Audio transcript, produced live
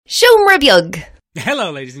Siomra Beag.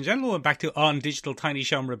 Hello, ladies and gentlemen. Welcome back to On Digital Tiny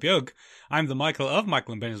Siomra Beag. I'm the Michael of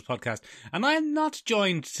Michael and Benjamin's podcast, and I am not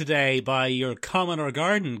joined today by your Common or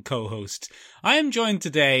Garden co-host. I am joined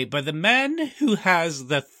today by the man who has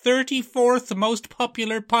the 34th most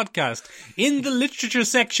popular podcast in the literature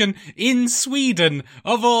section in Sweden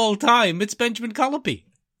of all time. It's Benjamin Colopy.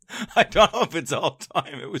 I don't know if it's all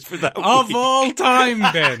time. It was for that Of week. all time,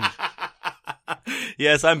 Ben.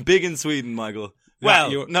 Yes, I'm big in Sweden, Michael.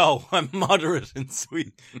 Well, no, I'm moderate in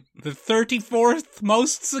Sweden. The 34th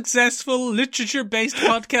most successful literature-based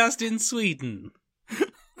podcast in Sweden.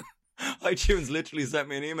 iTunes literally sent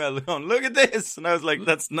me an email going, look at this. And I was like,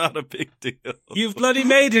 that's not a big deal. You've bloody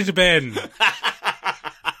made it, Ben.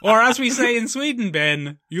 Or as we say in Sweden,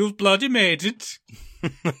 Ben, you've bloody made it.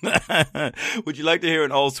 Would you like to hear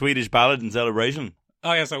an old Swedish ballad in celebration?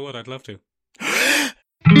 Oh, yes, I would. I'd love to.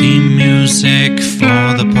 Theme music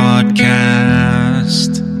for the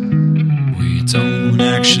podcast. We don't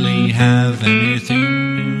actually have any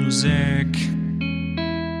theme music.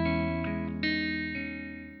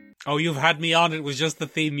 Oh, you've had me on. It was just the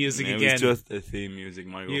theme music It again. was just the theme music,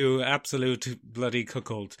 Michael. You absolute bloody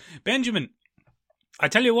cuckold. Benjamin, I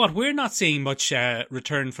tell you what, we're not seeing much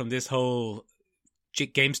return from this whole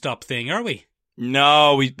GameStop thing, are we?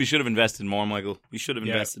 No, we should have invested more, Michael. We should have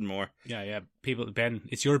invested more. Yeah. People, Ben,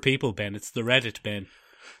 it's your people, Ben. It's the Reddit, Ben.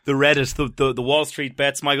 The Reddit, the Wall Street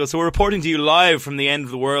bets, Michael. So we're reporting to you live from the end of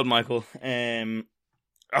the world, Michael.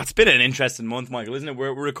 It's been an interesting month, Michael, isn't it?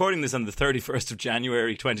 We're recording this on the 31st of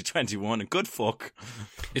January, 2021, and good fuck.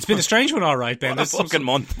 It's been a strange one, all right, Ben. What a fucking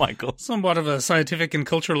month, Michael. Somewhat of a scientific and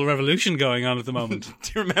cultural revolution going on at the moment.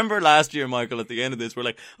 Do you remember last year, Michael, at the end of this, we're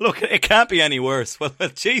like, look, it can't be any worse. Well,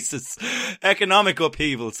 Jesus. Economic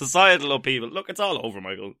upheaval, societal upheaval. Look, it's all over,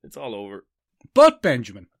 Michael. It's all over. But,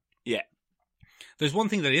 Benjamin. Yeah. There's one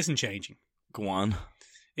thing that isn't changing. Go on.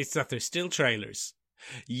 It's that there's still trailers.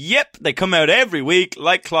 Yep, they come out every week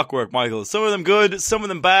like clockwork, Michael. Some of them good, some of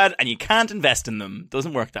them bad, and you can't invest in them.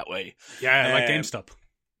 Doesn't work that way. Yeah, like GameStop.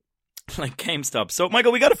 Like GameStop. So,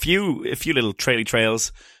 Michael, we got a few little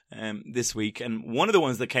trails this week, and one of the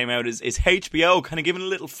ones that came out is HBO kind of giving a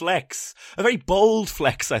little flex, a very bold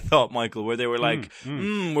flex, I thought, Michael, where they were like,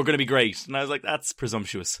 we're going to be great. And I was like, that's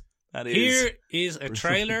presumptuous. That is. Here is a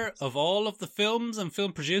trailer of all of the films and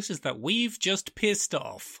film producers that we've just pissed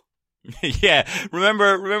off. Yeah,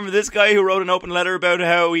 remember this guy who wrote an open letter about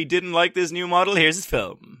how he didn't like this new model? Here's his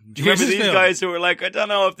film. Do you remember these guys who were like, I don't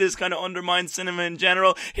know if this kind of undermines cinema in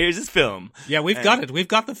general? Here's his film. Yeah, we've got it. We've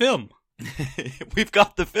got the film. We've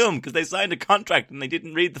got the film because they signed a contract and they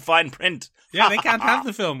didn't read the fine print. Yeah, they can't have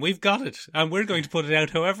the film. We've got it. And we're going to put it out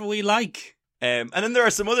however we like. And then there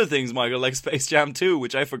are some other things, Michael, like Space Jam 2,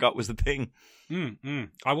 which I forgot was the thing.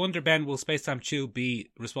 I wonder, Ben, will Space Jam 2 be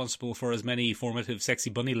responsible for as many formative sexy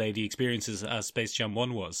bunny lady experiences as Space Jam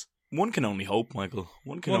 1 was? One can only hope, Michael.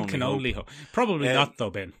 One can only hope. Probably not,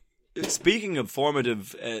 though, Ben. Speaking of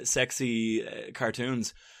formative, sexy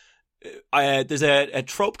cartoons, there's a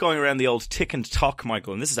trope going around the old tick and tock,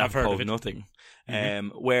 Michael, and this is apropos of nothing.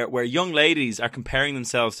 Where young ladies are comparing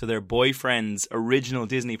themselves to their boyfriend's original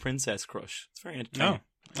Disney princess crush. It's very entertaining.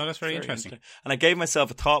 Oh, that's very interesting. And I gave myself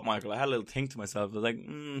a thought, Michael. I had a little think to myself. I was like,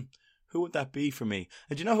 who would that be for me?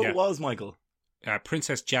 And do you know who it was, Michael?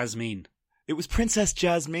 Princess Jasmine. It was Princess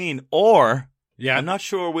Jasmine, or I'm not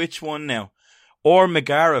sure which one now. Or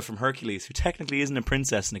Megara from Hercules, who technically isn't a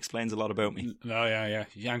princess and explains a lot about me. Oh, yeah,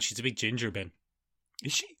 and she's a big ginger, Ben.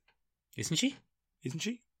 Is she? Isn't she? Isn't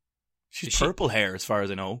she? She's purple hair, as far as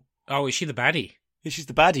I know. Oh, is she the baddie? Yeah, she's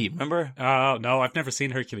the baddie, remember? Oh, no, I've never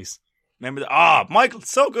seen Hercules. Remember that? Michael,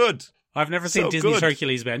 so good. I've never seen Disney's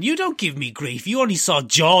Hercules, Ben. You don't give me grief. You only saw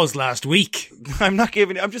Jaws last week. I'm not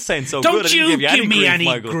giving I'm just saying so don't good. I didn't give me grief, any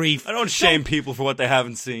Michael. grief. I don't shame people for what they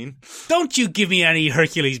haven't seen. Don't you give me any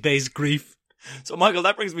Hercules-based grief. So, Michael,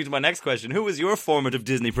 that brings me to my next question. Who was your formative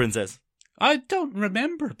Disney princess? I don't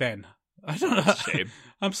remember, Ben. I don't know. Shame.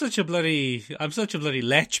 I'm such a bloody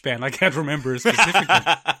lech, Ben. I can't remember specifically.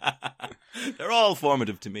 They're all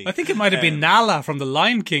formative to me. I think it might have been Nala from The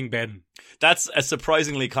Lion King, Ben. That's a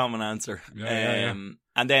surprisingly common answer. Yeah.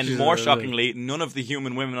 And then, more shockingly, none of the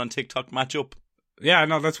human women on TikTok match up. Yeah,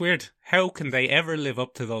 no, that's weird. How can they ever live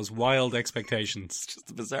up to those wild expectations? It's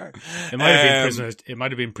just bizarre. It might have been prisoners. It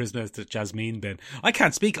might have been prisoners to Jasmine, Ben. I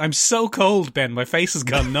can't speak. I'm so cold, Ben. My face has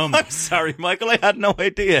gone numb. I'm sorry, Michael. I had no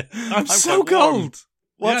idea. I'm so cold.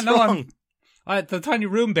 What's wrong? The tiny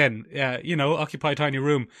room, Ben. Occupy tiny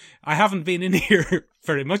room. I haven't been in here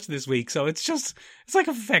very much this week, so it's like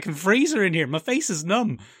a fucking freezer in here. My face is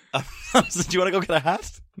numb. So do you want to go get a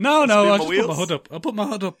hat? No. I'll just put my hood up. I'll put my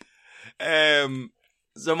hood up.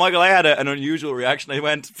 So, Michael, I had an unusual reaction. I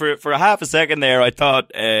went, for a half a second there, I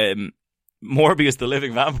thought Morbius the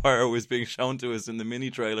Living Vampire was being shown to us in the mini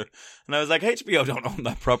trailer. And I was like, HBO don't own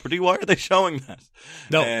that property. Why are they showing that?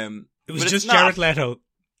 No, it was just Jared Leto.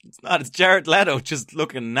 It's not. It's Jared Leto just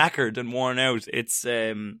looking knackered and worn out. It's,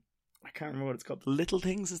 I can't remember what it's called. The Little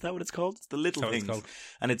Things, is that what it's called? It's The Little Things.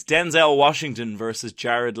 And it's Denzel Washington versus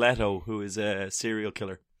Jared Leto, who is a serial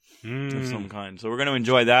killer of some kind. So we're going to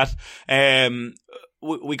enjoy that.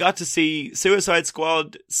 We got to see Suicide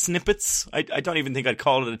Squad snippets. I don't even think I'd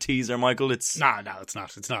call it a teaser, Michael. It's no, it's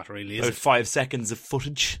not. It's not really, is about it? 5 seconds of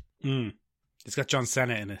footage. It's got John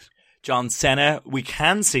Cena in it. John Cena, we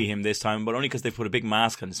can see him this time, but only because they've put a big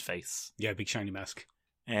mask on his face. Yeah, big shiny mask.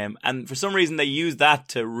 And for some reason they use that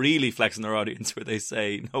to really flex on their audience, where they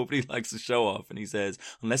say nobody likes to show off, and he says,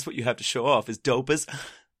 unless what you have to show off is dope as,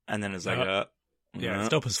 and then it's like, it's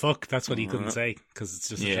dope as fuck. That's what he couldn't say, because it's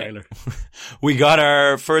just a trailer. We got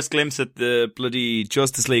our first glimpse at the bloody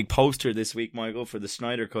Justice League poster this week, Michael, for the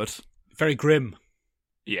Snyder Cut. Very grim.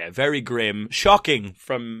 Yeah, very grim. Shocking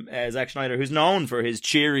from Zack Snyder, who's known for his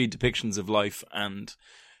cheery depictions of life and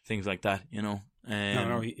things like that, you know.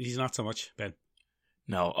 No, he's not so much, Ben.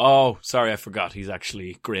 No. Oh, sorry, I forgot. He's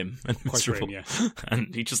actually grim and quite miserable. Grim, yeah.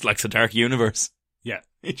 And he just likes a dark universe. Yeah.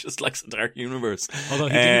 He just likes a dark universe. Although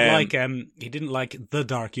he didn't like the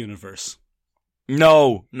Dark Universe.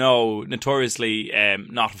 No, notoriously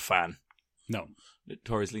not a fan. No.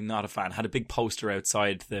 Notoriously not a fan. Had a big poster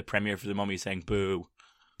outside the premiere for The Mummy saying boo.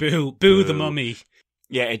 Boo the Mummy.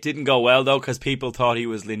 Yeah, it didn't go well though, because people thought he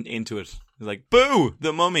was into it. It was like, boo,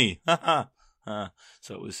 The Mummy.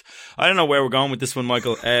 So it was. I don't know where we're going with this one,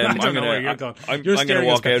 Michael. I don't know where you're going. I'm going to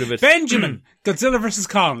walk out of it. Benjamin, Godzilla vs.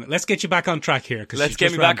 Kong. Let's get you back on track here. Let's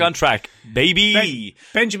get me back on track, baby.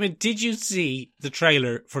 Benjamin, did you see the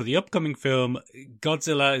trailer for the upcoming film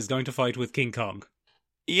Godzilla is going to fight with King Kong?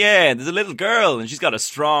 Yeah, there's a little girl and she's got a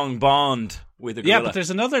strong bond with a gorilla. Yeah, but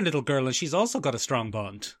there's another little girl and she's also got a strong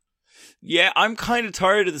bond. Yeah, I'm kind of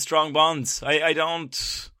tired of the strong bonds. I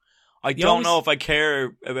don't know if I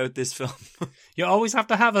care about this film. You always have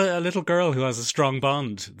to have a little girl who has a strong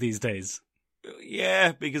bond these days.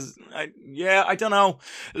 Yeah, because I don't know.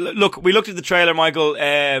 Look, we looked at the trailer, Michael.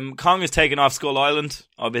 Kong is taken off Skull Island,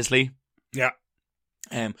 obviously. Yeah.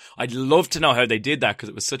 I'd love to know how they did that, because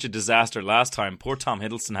it was such a disaster last time. Poor Tom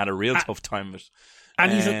Hiddleston had a real tough time with it.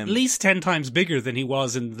 And he's at least 10 times bigger than he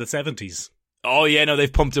was in the 70s. Oh yeah, no,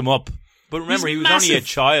 they've pumped him up. But remember, he was only a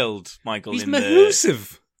child, Michael. He's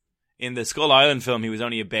massive. In the Skull Island film, he was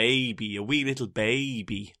only a baby, a wee little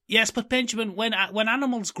baby. Yes, but Benjamin, when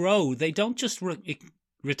animals grow, they don't just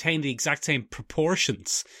retain the exact same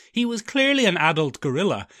proportions. He was clearly an adult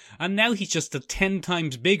gorilla, and now he's just a 10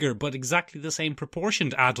 times bigger, but exactly the same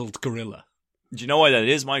proportioned adult gorilla. Do you know why that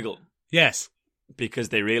is, Michael? Yes. Because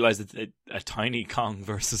they realised that a tiny Kong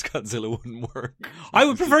versus Godzilla wouldn't work. I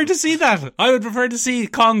would prefer to see that. I would prefer to see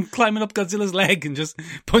Kong climbing up Godzilla's leg and just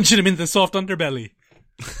punching him in the soft underbelly.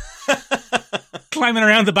 Climbing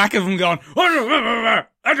around the back of him going... I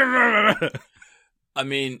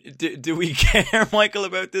mean, do we care, Michael,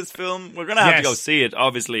 about this film? We're going to have to go see it,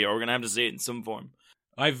 obviously, or we're going to have to see it in some form.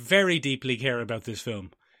 I very deeply care about this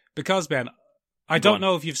film. Because, Ben, I don't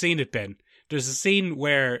know if you've seen it, Ben. There's a scene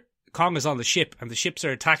where Kong is on the ship, and the ships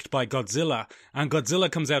are attacked by Godzilla, and Godzilla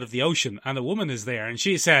comes out of the ocean, and a woman is there, and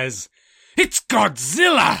she says, "It's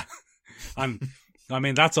Godzilla!" And, I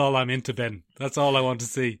mean, that's all I'm into, Ben. That's all I want to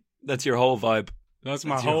see. That's your whole vibe. That's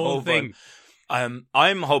my whole thing. I'm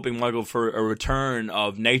hoping, Michael, for a return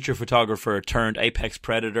of nature photographer turned apex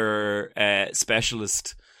predator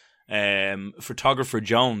specialist, photographer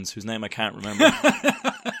Jones, whose name I can't remember.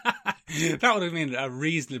 That would have been a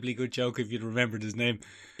reasonably good joke if you'd remembered his name.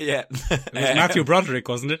 Yeah. It was Matthew Broderick,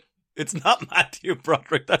 wasn't it? It's not Matthew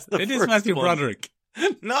Broderick. That's the first one. It is Matthew Broderick.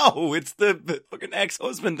 No, it's the fucking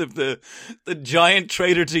ex-husband of the giant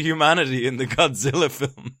traitor to humanity in the Godzilla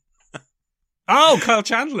film. Oh, Kyle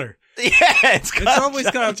Chandler. Yeah, it's always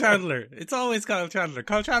Kyle Chandler. It's always Kyle Chandler.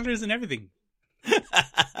 Kyle Chandler's in everything.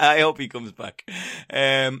 I hope he comes back.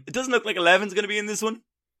 It doesn't look like Eleven's going to be in this one.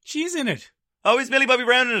 She's in it. Oh, is Millie Bobby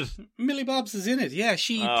Brown in it? Millie Bobs is in it, yeah.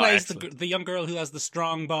 She plays the young girl who has the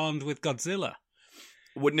strong bond with Godzilla.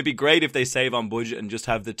 Wouldn't it be great if they save on budget and just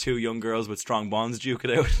have the two young girls with strong bonds duke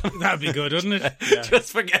it out? That'd be good, wouldn't it? Yeah.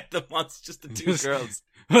 Just forget the monsters, just the two girls.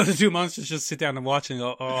 Well, the two monsters just sit down and watch and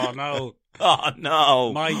go, "Oh no. Oh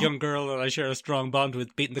no. My young girl that I share a strong bond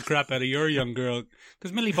with beating the crap out of your young girl."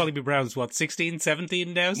 Because Millie Bobby Brown's what, 16,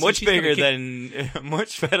 17 now? So much bigger than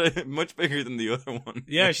the other one.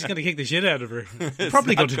 Yeah, she's going to kick the shit out of her.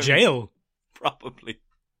 Probably go to jail. Probably.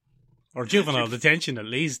 Or juvenile detention, at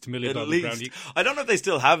least. Millie Bobby Brown. I don't know if they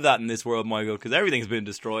still have that in this world, Michael, because everything's been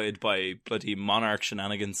destroyed by bloody monarch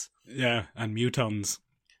shenanigans. Yeah, and mutons.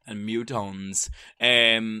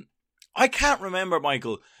 I can't remember,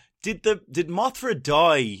 Michael. Did Mothra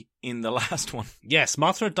die in the last one? Yes,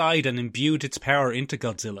 Mothra died and imbued its power into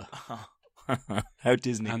Godzilla. How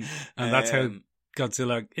Disney. And that's how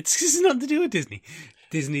Godzilla... It's nothing to do with Disney.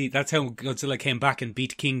 That's how Godzilla came back and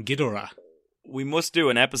beat King Ghidorah. We must do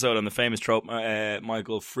an episode on the famous trope,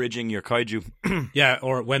 Michael, fridging your kaiju. Yeah,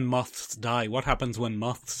 or when moths die. What happens when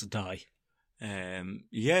moths die?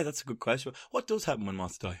 Yeah, that's a good question. What does happen when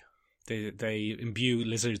moths die? They imbue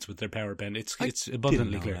lizards with their power, Ben. It's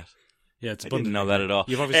abundantly clear. That. Yeah, it's I didn't know that at all.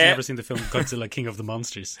 You've obviously never seen the film Godzilla King of the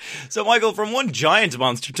Monsters. So, Michael, from one giant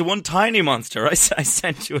monster to one tiny monster, I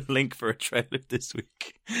sent you a link for a trailer this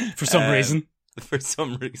week. For some reason. For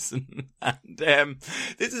some reason. And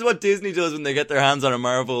this is what Disney does when they get their hands on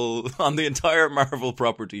on the entire Marvel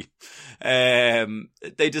property.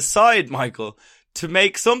 They decide, Michael, to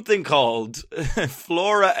make something called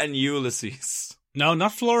Flora and Ulysses. No,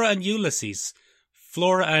 not Flora and Ulysses.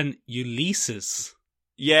 Flora and Ulysses.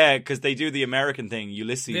 Yeah, because they do the American thing,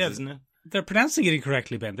 Ulysses, isn't it? They're pronouncing it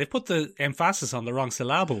incorrectly, Ben. They put the emphasis on the wrong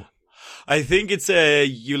syllable. I think it's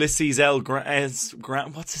Ulysses L. Grant.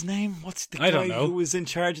 What's his name? What's the guy who was in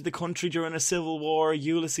charge of the country during a civil war?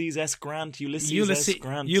 Ulysses S. Grant. Ulysses S.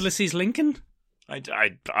 Grant. Ulysses Lincoln? I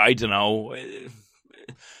don't know.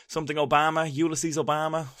 Something Obama. Ulysses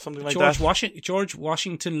Obama. Something like that. George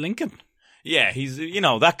Washington Lincoln. Yeah, he's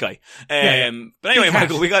that guy. But anyway,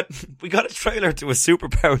 Michael, we got a trailer to a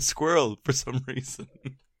superpowered squirrel for some reason,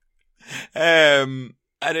 and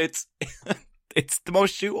it's the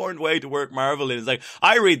most shoehorned way to work Marvel in. It's like,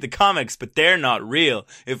 I read the comics, but they're not real.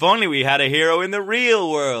 If only we had a hero in the real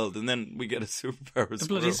world, and then we get a superpowered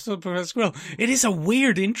squirrel. Bloody superpowered squirrel! It is a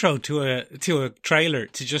weird intro to a trailer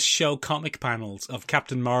to just show comic panels of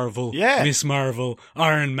Captain Marvel, Miss Marvel,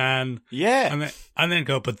 Iron Man, and then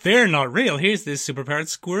go, but they're not real. Here's this superpowered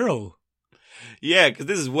squirrel. Yeah, because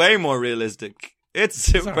this is way more realistic. It's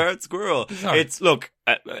a superpowered squirrel. Look,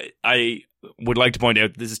 I would like to point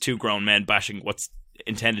out this is two grown men bashing what's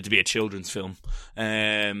intended to be a children's film.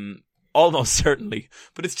 Almost certainly.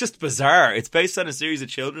 But it's just bizarre. It's based on a series of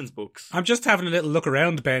children's books. I'm just having a little look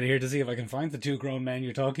around, Ben, here to see if I can find the two grown men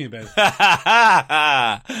you're talking about.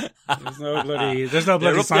 There's no bloody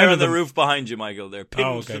They're up sign there of on the them. roof behind you, Michael. They're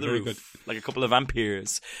pinned to the roof. Good. Like a couple of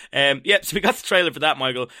vampires. So we got the trailer for that,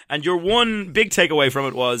 Michael. And your one big takeaway from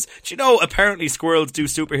it was, do you know, apparently squirrels do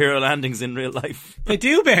superhero landings in real life. They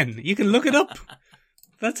do, Ben. You can look it up.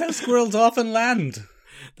 That's how squirrels often land.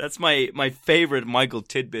 That's my favourite Michael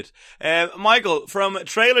tidbit. Michael, from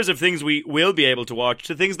trailers of things we will be able to watch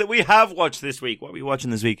to things that we have watched this week. What are we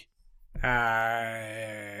watching this week?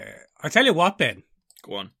 I'll tell you what, Ben.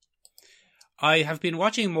 Go on. I have been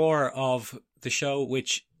watching more of the show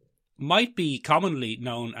which might be commonly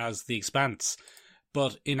known as The Expanse,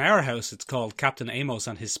 but in our house it's called Captain Amos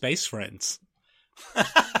and His Space Friends.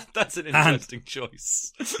 That's an interesting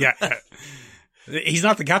choice. Yeah. He's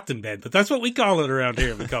not the captain, Ben, but that's what we call it around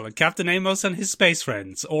here. We call it Captain Amos and His Space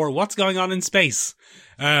Friends, or What's Going On in Space.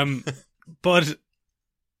 But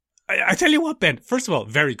I tell you what, Ben, first of all,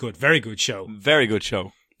 very good show. Very good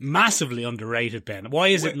show. Massively underrated, Ben. Why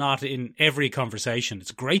is it not in every conversation? It's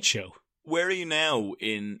a great show. Where are you now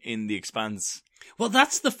in The Expanse? Well,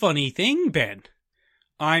 that's the funny thing, Ben.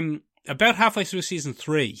 I'm about halfway through season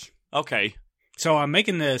 3. Okay. So I'm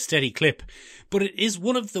making a steady clip, but it is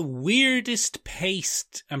one of the weirdest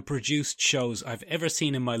paced and produced shows I've ever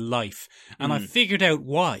seen in my life, and I figured out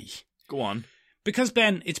why. Go on. Because,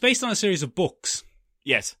 Ben, it's based on a series of books.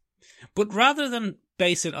 Yes. But rather than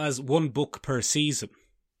base it as one book per season...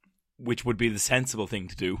 Which would be the sensible thing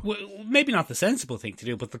to do. Well, maybe not the sensible thing to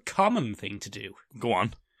do, but the common thing to do. Go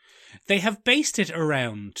on. They have based it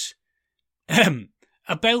around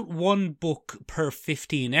about one book per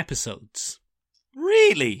 15 episodes.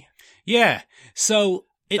 Really? Yeah. So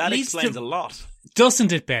that explains a lot.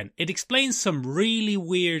 Doesn't it, Ben? It explains some really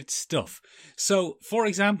weird stuff. So, for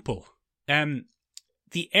example,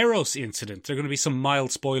 the Eros incident, there are going to be some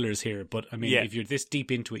mild spoilers here, but I mean, if you're this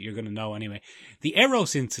deep into it, you're going to know anyway. The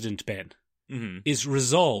Eros incident, Ben, is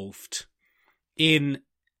resolved in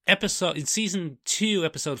season 2,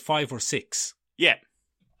 episode 5 or 6. Yeah.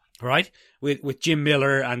 Right? With Jim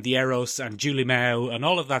Miller and the Eros and Julie Mao and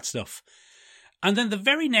all of that stuff. And then the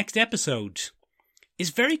very next episode is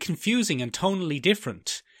very confusing and tonally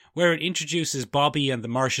different, where it introduces Bobby and the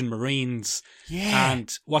Martian Marines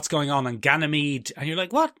and what's going on Ganymede. And you're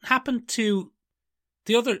like, what happened to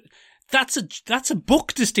the That's a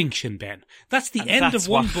book distinction, Ben. That's the end of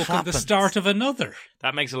one book and the start of another.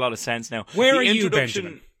 That makes a lot of sense now. Where are you,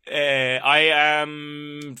 Benjamin? I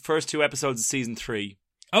am first 2 episodes of season 3.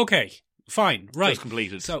 Okay, fine, right. Just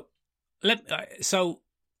completed. So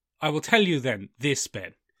I will tell you then this,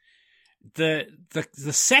 Ben. The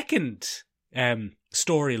second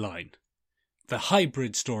storyline, the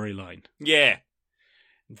hybrid storyline. Yeah.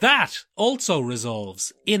 That also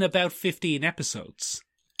resolves in about 15 episodes.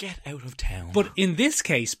 Get out of town. But in this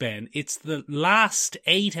case, Ben, it's the last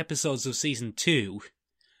 8 episodes of season 2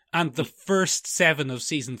 and the first 7 of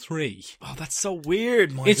season 3. Oh, that's so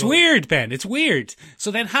weird, Michael. It's weird, Ben. It's weird.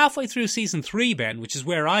 So then halfway through season 3, Ben, which is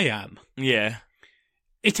where I am. Yeah.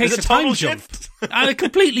 It takes a time jump. And it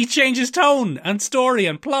completely changes tone and story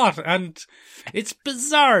and plot. And it's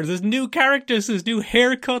bizarre. There's new characters. There's new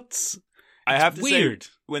haircuts. I have to weird. say,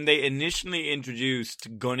 when they initially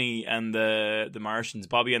introduced Gunny and the Martians,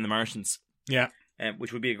 Bobby and the Martians, yeah,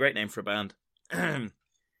 which would be a great name for a band,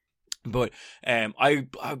 but I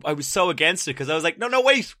was so against it because I was like, no,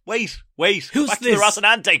 wait, who's back this? to the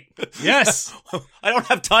Rocinante? Yes, I don't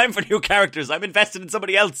have time for new characters. I'm invested in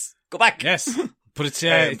somebody else. Go back. Yes, but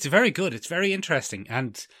it's very good. It's very interesting,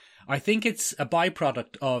 and I think it's a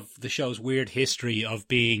byproduct of the show's weird history of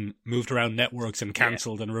being moved around networks and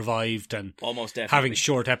cancelled and revived and almost definitely having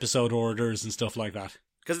short episode orders and stuff like that.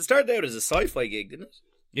 Because it started out as a sci-fi gig, didn't it?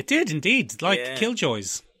 It did indeed, like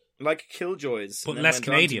Killjoys. Like Killjoys. But less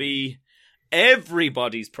Canadian. To be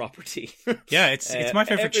everybody's property. Yeah, it's my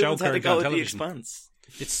favourite show currently on television. The Expanse.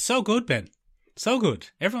 It's so good, Ben. So good.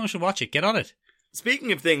 Everyone should watch it. Get on it.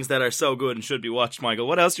 Speaking of things that are so good and should be watched, Michael,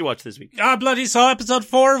 what else did you watch this week? I bloody saw episode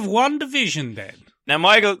 4 of WandaVision, Ben. Now,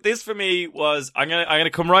 Michael, this for me was, I'm gonna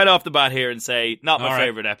come right off the bat here and say, not my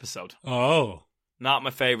favourite episode. Oh. Not my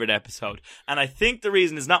favourite episode. And I think the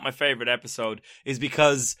reason it's not my favourite episode is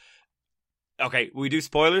because, okay, we do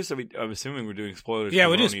spoilers, so I'm assuming we're doing spoilers. Yeah,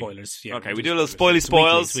 we do spoilers. Yeah, okay, we do a little spoilies.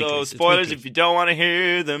 So spoilers, if you don't want to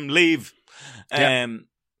hear them, leave.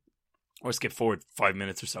 Or skip forward 5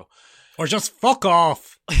 minutes or so. Or just fuck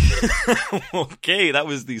off. Okay, that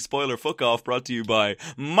was the spoiler fuck off brought to you by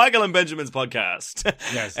Michael and Benjamin's podcast.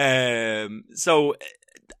 Yes. So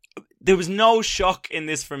there was no shock in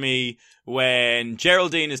this for me when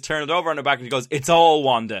Geraldine is turned over on her back and she goes, "It's all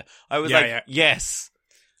Wanda." I was yes,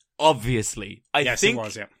 obviously. I think it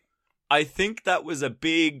was, yeah. I think that was a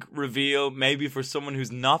big reveal, maybe for someone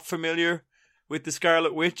who's not familiar with the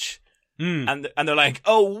Scarlet Witch. And they're like,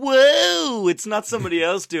 "Oh, whoa, it's not somebody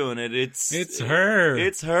else doing it. It's her.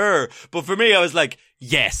 It's her." But for me, I was like,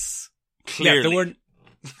 yes, clearly.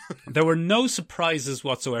 Yeah, there were no surprises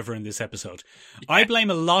whatsoever in this episode. Yeah. I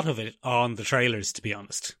blame a lot of it on the trailers, to be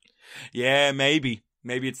honest. Yeah, maybe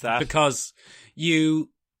it's that. Because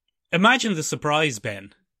you imagine the surprise,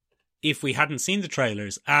 Ben, if we hadn't seen the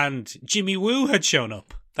trailers and Jimmy Woo had shown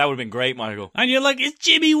up. That would have been great, Michael. And you're like, it's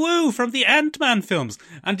Jimmy Woo from the Ant-Man films.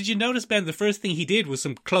 And did you notice, Ben, the first thing he did was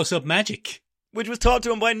some close-up magic? Which was taught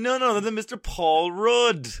to him by none other than Mr. Paul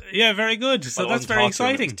Rudd. Yeah, very good. So that's very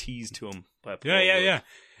exciting. It was teased to him by Paul Rudd.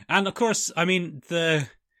 And of course, I mean,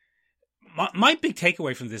 my big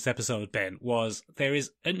takeaway from this episode, Ben, was there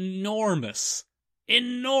is enormous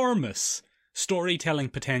storytelling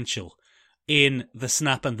potential in the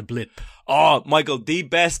snap and the blip. Oh, Michael, the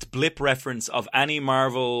best blip reference of any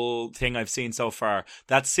Marvel thing I've seen so far.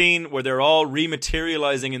 That scene where they're all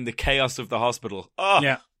rematerializing in the chaos of the hospital. Oh,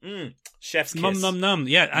 yeah. Chef's kiss. Num.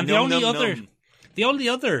 Yeah, and the only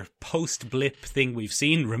other post-blip thing we've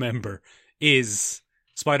seen, remember, is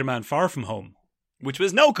Spider-Man Far From Home. Which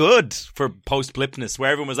was no good for post-blipness,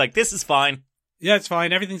 where everyone was like, this is fine. Yeah, it's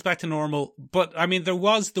fine. Everything's back to normal. But, I mean, there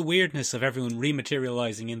was the weirdness of everyone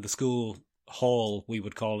rematerializing in the school hall, we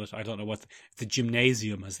would call it. I don't know what the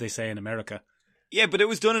gymnasium, as they say in America. Yeah, but it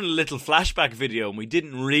was done in a little flashback video, and we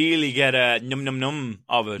didn't really get a num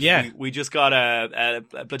of it. Yeah, we just got a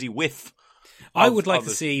bloody whiff. I would like to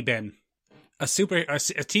see, Ben, a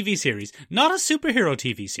TV series, not a superhero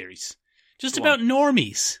TV series, just about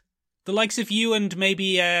normies, the likes of you and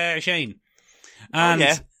maybe Shane.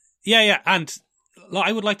 And and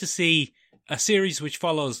I would like to see a series which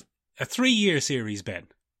follows a 3-year series, Ben.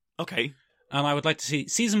 Okay. And I would like to see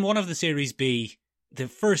season 1 of the series be the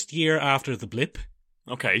first year after the blip.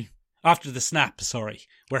 Okay. After the snap, sorry.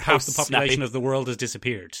 Where half the population of the world has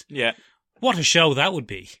disappeared. Yeah. What a show that would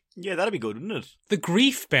be. Yeah, that'd be good, wouldn't it? The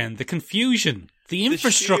grief, Ben, the confusion, the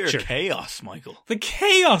infrastructure. The sheer chaos, Michael. The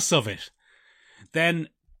chaos of it. Then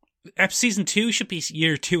season 2 should be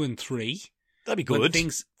year 2 and 3. That'd be good. When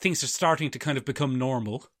things are starting to kind of become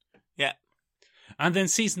normal. Yeah. And then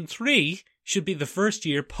season 3 should be the first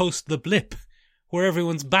year post the blip, where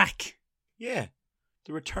everyone's back Yeah.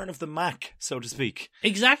 The return of the Mac, so to speak.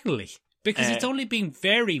 Exactly. Because it's only been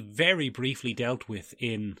very, very briefly dealt with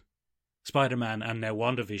in Spider-Man and now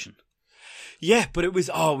WandaVision. Yeah, but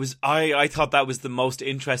I thought that was the most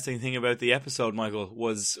interesting thing about the episode, Michael,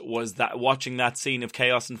 was that watching that scene of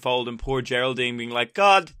chaos unfold and poor Geraldine being like,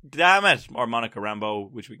 God damn it, or Monica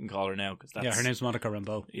Rambeau, which we can call her now. Yeah, her name's Monica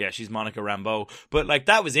Rambeau. Yeah, she's Monica Rambeau. But like,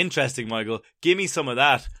 that was interesting, Michael. Give me some of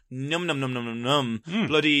that. Num num num num num num.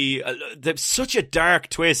 Bloody, there's such a dark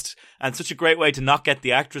twist and such a great way to not get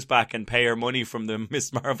the actress back and pay her money from the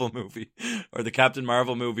Miss Marvel movie or the Captain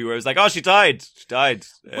Marvel movie, where it was like, oh, she died.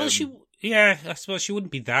 Well, yeah, I suppose she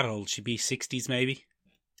wouldn't be that old. She'd be 60s, maybe.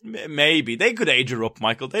 Maybe. They could age her up,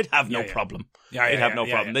 Michael. They'd have no problem. They'd have no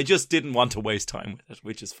problem. They just didn't want to waste time with it,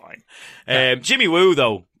 which is fine. Jimmy Woo,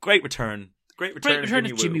 though. Great return. Great return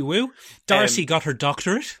of Jimmy Woo. Darcy got her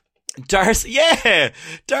doctorate.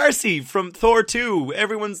 Darcy from Thor 2,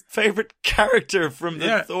 everyone's favourite character from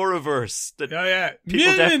the Thoriverse that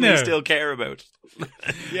people definitely still care about.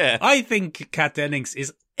 Yeah. I think Kat Dennings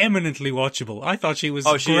is eminently watchable. I thought she was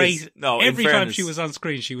great. Every time she was on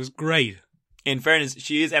screen, she was great. In fairness,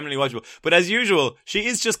 she is eminently watchable. But as usual, she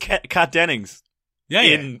is just Kat Dennings.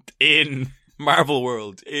 In Marvel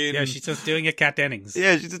world. She's just doing a Kat Dennings.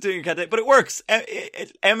 Yeah, she's just doing a Kat Dennings. But it works.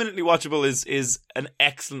 Eminently watchable is an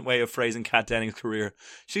excellent way of phrasing Kat Dennings' career.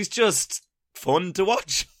 She's just fun to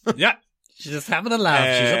watch. Yeah. She's just having a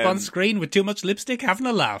laugh. She's up on screen with too much lipstick, having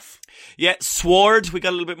a laugh. Yeah, Sword. We got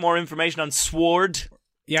a little bit more information on Sword.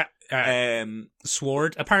 Yeah.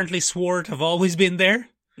 Sword. Apparently Sword have always been there.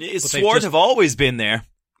 Sword have always been there.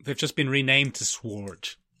 They've just been renamed to Sword.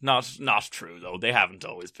 Not true though. They haven't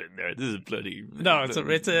always been there. This is bloody. No, it's a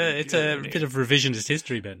bit of revisionist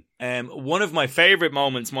history, Ben. One of my favourite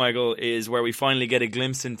moments, Michael, is where we finally get a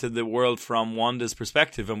glimpse into the world from Wanda's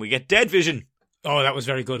perspective, and we get Dead Vision. Oh, that was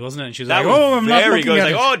very good, wasn't it? And she was that like, was I'm very not good.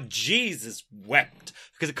 at it. Oh, Jesus wept.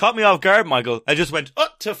 Because it caught me off guard, Michael. I just went,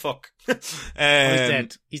 what the fuck? He's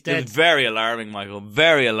dead. He's dead. It was very alarming, Michael.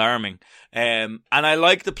 Very alarming. And I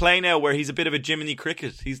like the play now where he's a bit of a Jiminy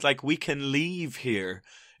Cricket. He's like, we can leave here.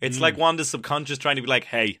 It's like Wanda's subconscious trying to be like,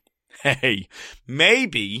 hey,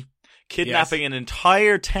 maybe kidnapping an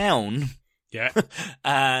entire town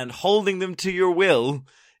and holding them to your will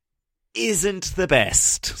isn't the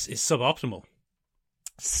best. It's suboptimal.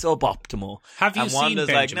 Have you and seen Wanda's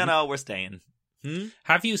Benjamin? like, no, we're staying.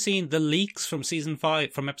 Have you seen the leaks from season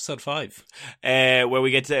 5, from episode 5? Where we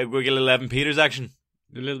get a little Evan Peters action.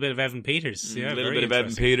 A little bit of Evan Peters. Yeah, a little bit of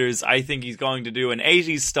Evan Peters. I think he's going to do an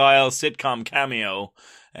 80s style sitcom cameo.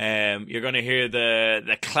 You're going to hear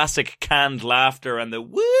the classic canned laughter and the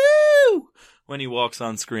woo when he walks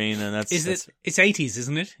on screen, and that's it's 80s,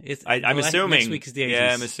 isn't it? I'm assuming next week is the 80s.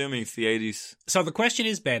 Yeah, I'm assuming it's the 80s. So the question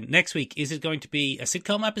is, Ben, next week, is it going to be a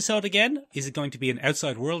sitcom episode again? Is it going to be an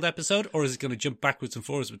Outside World episode, or is it going to jump backwards and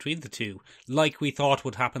forwards between the two, like we thought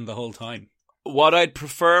would happen the whole time? What I'd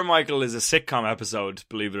prefer, Michael, is a sitcom episode,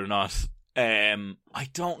 believe it or not. I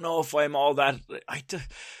don't know if I'm all that.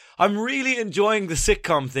 I'm really enjoying the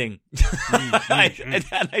sitcom thing, and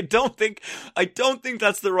I don't think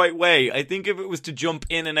that's the right way. I think if it was to jump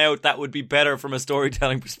in and out, that would be better from a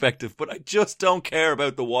storytelling perspective. But I just don't care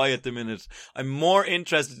about the why at the minute. I'm more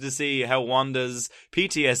interested to see how Wanda's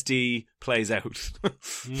PTSD plays out.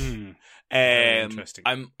 Very interesting.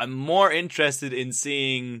 I'm more interested in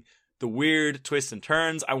seeing the weird twists and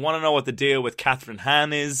turns. I want to know what the deal with Catherine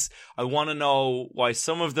Hahn is. I want to know why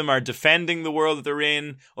some of them are defending the world that they're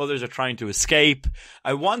in, others are trying to escape.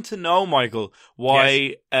 I want to know, Michael,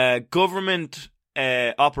 why a government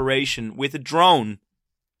operation with a drone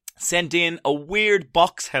sent in a weird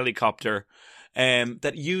box helicopter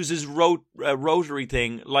that uses a rotary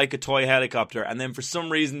thing like a toy helicopter, and then for some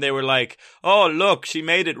reason they were like, oh look, she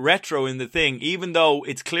made it retro in the thing, even though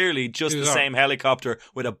it's clearly just the same helicopter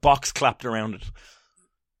with a box clapped around it.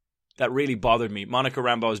 That really bothered me. Monica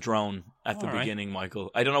Rambeau's drone at the beginning,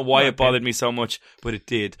 Michael. I don't know why it bothered me so much, but it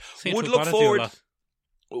did. Would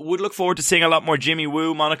look forward to seeing a lot more Jimmy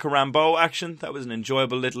Woo, Monica Rambeau action. That was an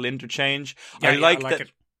enjoyable little interchange. I like that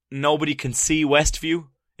nobody can see Westview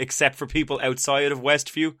except for people outside of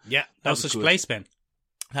Westview. Yeah, no such place, Ben.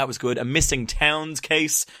 That was good. A missing towns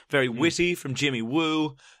case, very witty from Jimmy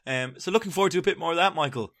Woo. So looking forward to a bit more of that,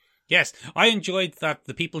 Michael. Yes, I enjoyed that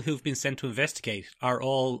the people who've been sent to investigate are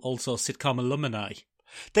all also sitcom alumni.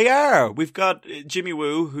 They are. We've got Jimmy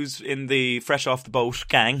Woo, who's in the Fresh Off the Boat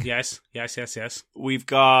gang. Yes. We've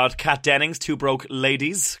got Kat Dennings, two broke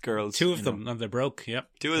ladies, girls. Two of them, and they're broke, yep.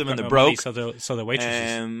 Two of them, and they're broke. So they're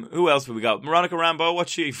waitresses. Who else have we got? Monica Rambeau,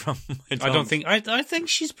 what's she from? I think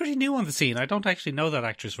she's pretty new on the scene. I don't actually know that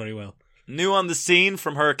actress very well. New on the scene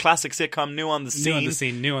from her classic sitcom New on the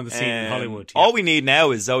Scene. New on the scene in Hollywood. Yeah. All we need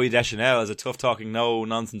now is Zooey Deschanel as a tough-talking,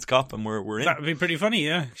 no-nonsense cop, and we're in. That would be pretty funny,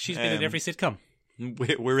 yeah. She's been in every sitcom.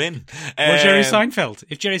 We're in. Or Jerry Seinfeld.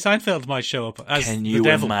 If Jerry Seinfeld might show up as the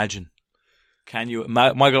devil. Can you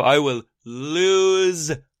imagine? Michael, I will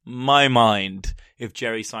lose my mind if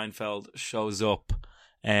Jerry Seinfeld shows up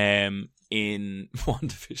in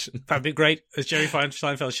WandaVision. That'd be great. As Jerry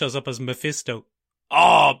Seinfeld shows up as Mephisto.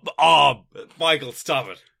 Oh, Michael, stop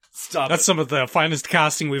it. That's some of the finest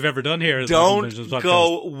casting we've ever done here. Don't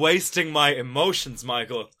go wasting my emotions,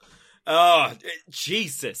 Michael. Oh,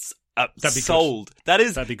 Jesus. That'd be sold. Good. That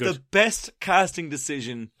is That'd be good. The best casting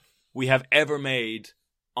decision we have ever made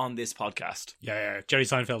on this podcast. Yeah. Jerry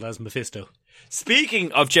Seinfeld as Mephisto.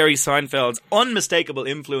 Speaking of Jerry Seinfeld's unmistakable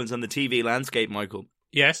influence on the TV landscape, Michael.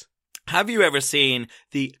 Yes? Have you ever seen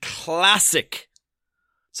the classic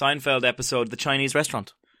Seinfeld episode, The Chinese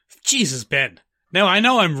Restaurant? Jesus, Ben. Now, I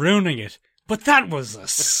know I'm ruining it, but that was a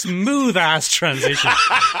smooth-ass transition.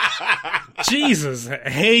 Jesus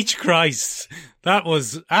H. Christ. That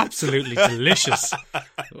was absolutely delicious.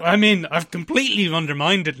 I mean, I've completely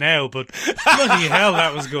undermined it now, but bloody hell,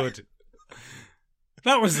 that was good.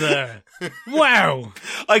 That was wow.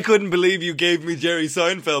 I couldn't believe you gave me Jerry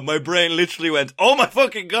Seinfeld. My brain literally went, oh my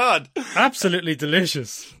fucking God. Absolutely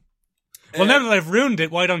delicious. Well, now that I've ruined it,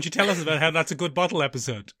 why don't you tell us about how that's a good bottle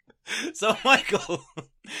episode? So, Michael,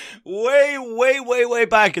 way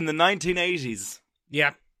back in the 1980s.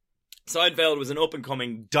 Yeah. Seinfeld was an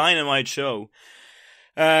up-and-coming dynamite show.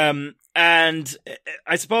 And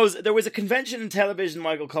I suppose there was a convention in television,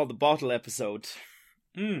 Michael, called the Bottle Episode.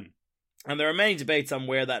 And there are many debates on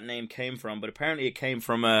where that name came from, but apparently it came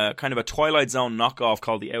from a kind of a Twilight Zone knockoff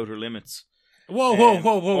called The Outer Limits. Whoa.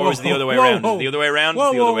 Or was it the other way around? The other way around? The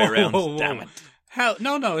other way around. Damn it. How?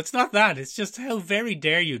 No, it's not that. It's just how very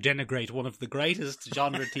dare you denigrate one of the greatest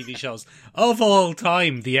genre TV shows of all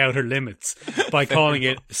time, The Outer Limits, by calling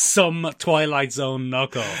it some Twilight Zone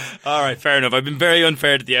knockoff. All right, fair enough. I've been very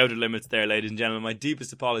unfair to The Outer Limits there, ladies and gentlemen. My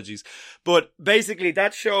deepest apologies. But basically,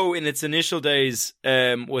 that show in its initial days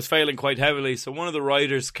was failing quite heavily. So one of the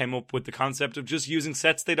writers came up with the concept of just using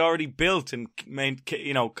sets they'd already built and,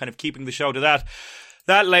 kind of keeping the show to that.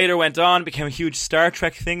 That later went on, became a huge Star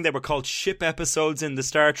Trek thing. They were called ship episodes in the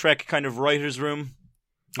Star Trek kind of writer's room.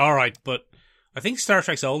 All right, but I think Star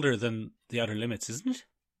Trek's older than The Outer Limits, isn't it?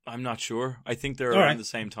 I'm not sure. I think they're around the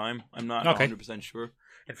same time. I'm not 100% sure.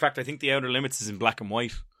 In fact, I think The Outer Limits is in black and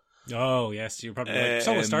white. Oh, yes, you're probably right.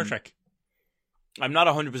 So was Star Trek. I'm not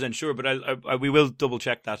 100% sure, but we will double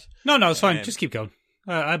check that. No, it's fine. Just keep going.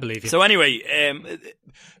 I believe you. So anyway,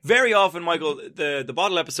 very often, Michael, the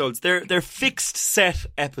bottle episodes, they're fixed set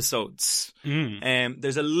episodes.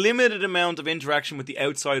 There's a limited amount of interaction with the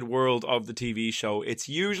outside world of the TV show. It's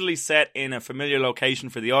usually set in a familiar location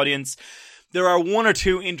for the audience. There are one or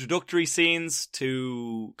two introductory scenes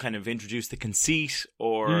to kind of introduce the conceit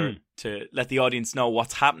or to let the audience know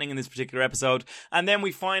what's happening in this particular episode. And then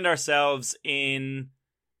we find ourselves in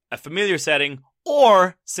a familiar setting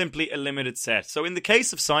or simply a limited set. So in the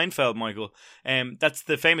case of Seinfeld, Michael, that's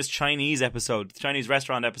the famous Chinese episode, the Chinese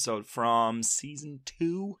restaurant episode from season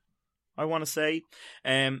 2, I want to say.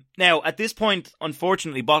 Now, at this point,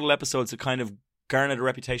 unfortunately, bottle episodes have kind of garnered a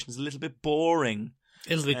reputation as a little bit boring.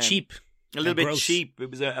 A little bit cheap. A little bit cheap. It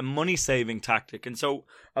was a money-saving tactic. And so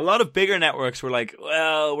a lot of bigger networks were like,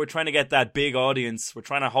 well, we're trying to get that big audience. We're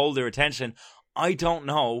trying to hold their attention. I don't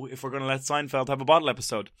know if we're going to let Seinfeld have a bottle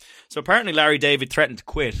episode. So apparently Larry David threatened to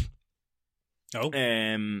quit.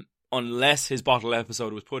 Unless his bottle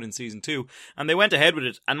episode was put in season 2. And they went ahead with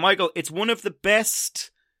it. And Michael, it's one of the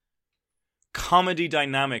best comedy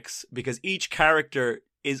dynamics because each character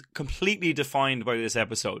is completely defined by this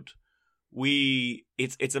episode.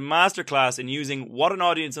 It's a masterclass in using what an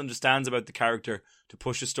audience understands about the character to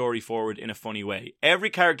push a story forward in a funny way. Every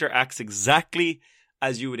character acts exactly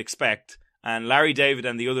as you would expect. And Larry David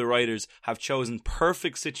and the other writers have chosen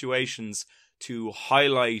perfect situations to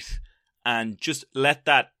highlight and just let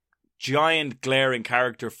that giant glaring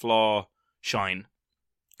character flaw shine.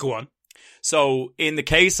 Go on. So in the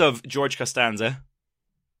case of George Costanza,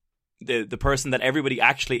 the person that everybody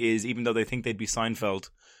actually is, even though they think they'd be Seinfeld,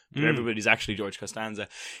 but everybody's actually George Costanza,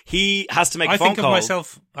 he has to make a phone call.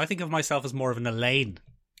 I think of myself as more of an Elaine.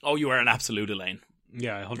 Oh, you are an absolute Elaine.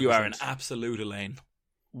 Yeah, 100%. You are an absolute Elaine.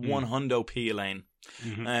 100p Elaine.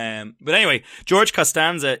 But anyway, George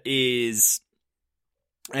Costanza has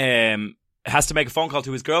to make a phone call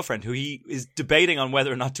to his girlfriend, who he is debating on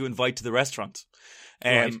whether or not to invite to the restaurant.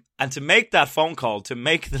 Right. And to make that phone call, to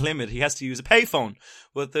make the limit, he has to use a payphone.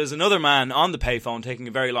 But there's another man on the payphone taking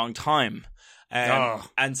a very long time.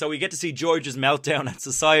 And so we get to see George's meltdown at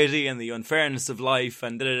society and the unfairness of life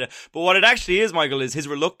and da-da-da. But what it actually is, Michael, is his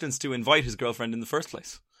reluctance to invite his girlfriend in the first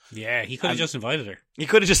place. Yeah, he could have just invited her. He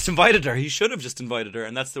could have just invited her. He should have just invited her,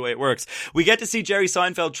 and that's the way it works. We get to see Jerry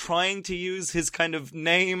Seinfeld trying to use his kind of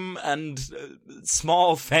name and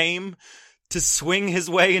small fame to swing his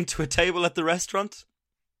way into a table at the restaurant.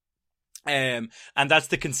 And that's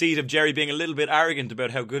the conceit of Jerry being a little bit arrogant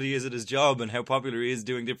about how good he is at his job and how popular he is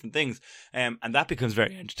doing different things. And that becomes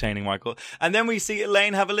very entertaining, Michael. And then we see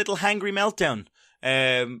Elaine have a little hangry meltdown.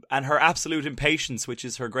 And her absolute impatience, which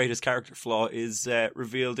is her greatest character flaw, is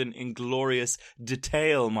revealed in glorious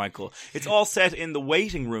detail, Michael. It's all set in the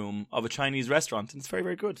waiting room of a Chinese restaurant, and it's very,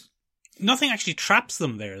 very good. Nothing actually traps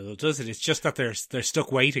them there, though, does it? It's just that they're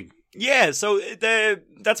stuck waiting. Yeah, so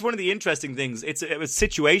that's one of the interesting things. It's a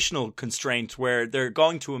situational constraint where they're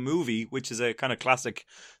going to a movie, which is a kind of classic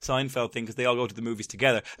Seinfeld thing because they all go to the movies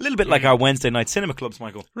together. A little bit like our Wednesday night cinema clubs,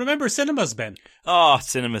 Michael. Remember cinemas, Ben? Oh,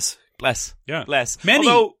 cinemas. Bless. Yeah. Bless. Many.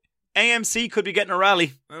 Although AMC could be getting a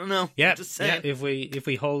rally. I don't know. Yeah. Just saying. Yeah. If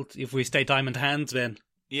we stay diamond hands, Ben.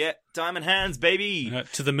 Yeah. Diamond hands, baby.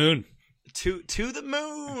 To the moon. To the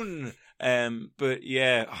moon. But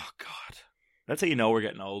yeah. Oh God. That's how you know we're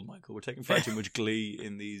getting old, Michael. We're taking far too much glee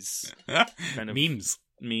in these kind of memes.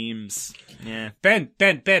 Yeah. Ben.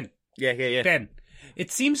 Yeah. Ben,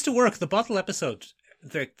 it seems to work. The bottle episode,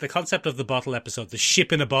 the concept of the bottle episode, the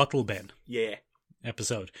ship in a bottle, Ben. Yeah.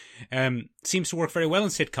 Episode, seems to work very well in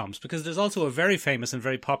sitcoms because there's also a very famous and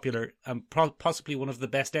very popular and possibly one of the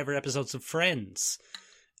best ever episodes of Friends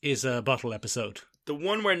is a bottle episode. The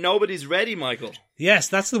one where nobody's ready, Michael. Yes,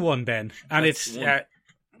 that's the one, Ben. And it's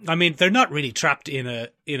I mean, they're not really trapped in a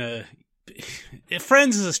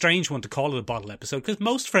Friends is a strange one to call it a bottle episode because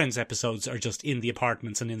most Friends episodes are just in the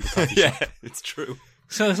apartments and in the coffee shop. Yeah, it's true.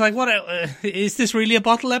 So it's like, what is this really a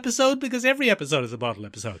bottle episode? Because every episode is a bottle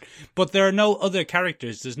episode. But there are no other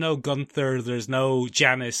characters. There's no Gunther. There's no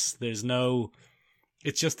Janice.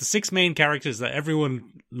 It's just the 6 main characters that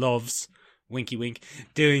everyone loves, winky wink,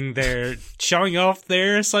 showing off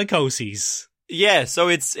their psychoses. Yeah, so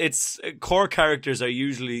it's core characters are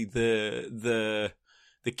usually the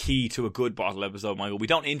key to a good bottle episode, Michael. We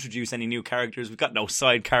don't introduce any new characters. We've got no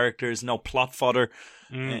side characters, no plot fodder,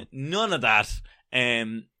 none of that.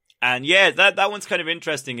 And yeah, that one's kind of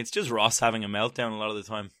interesting. It's just Ross having a meltdown a lot of the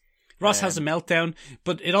time. Ross has a meltdown,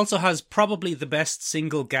 but it also has probably the best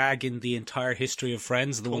single gag in the entire history of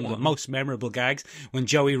Friends, one of the most memorable gags, when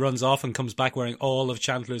Joey runs off and comes back wearing all of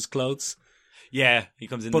Chandler's clothes. Yeah, he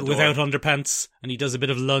comes in but without underpants, and he does a bit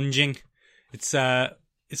of lunging. It's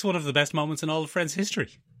one of the best moments in all of Friends history.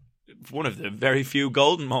 One of the very few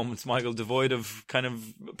golden moments, Michael, devoid of kind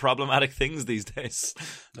of problematic things these days.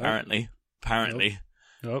 Apparently.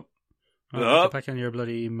 Nope. Get back on your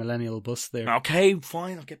bloody millennial bus there. Okay,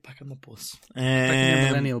 fine, I'll get back on the bus. Back on your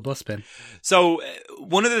millennial bus, Ben. So,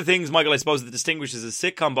 one of the things, Michael, I suppose that distinguishes a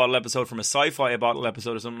sitcom bottle episode from a sci-fi bottle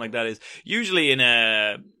episode or something like that is usually in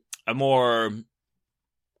a more...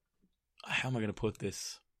 How am I going to put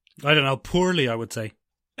this? I don't know, poorly, I would say.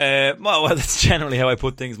 Well, that's generally how I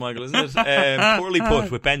put things, Michael, isn't it? Poorly put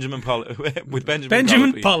with Benjamin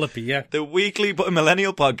Polypy, yeah. The weekly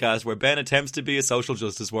millennial podcast where Ben attempts to be a social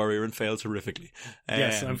justice warrior and fails horrifically.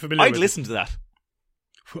 Yes, I'm familiar with it. I'd listen to that.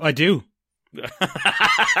 I do.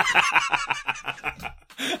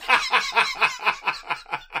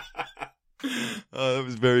 Oh, that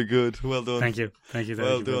was very good. Well done. Thank you.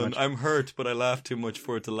 Well done. I'm hurt, but I laughed too much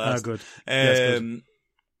for it to last. Oh, good. Yes, good.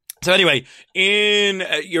 So anyway, in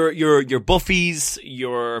your Buffys,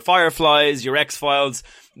 your Fireflies, your X-Files,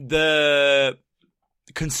 the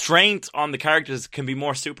constraint on the characters can be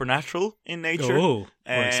more supernatural in nature. Oh,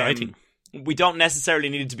 more exciting. We don't necessarily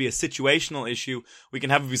need it to be a situational issue. We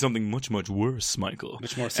can have it be something much, much worse, Michael.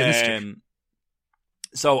 Much more sinister.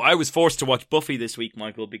 So I was forced to watch Buffy this week,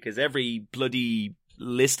 Michael, because every bloody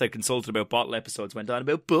list I consulted about bottle episodes went on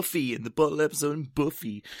about Buffy and the bottle episode and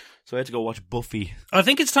Buffy. So I had to go watch Buffy. I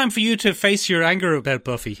think it's time for you to face your anger about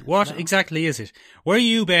Buffy. What exactly is it? Were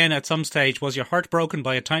you, Ben, at some stage, was your heart broken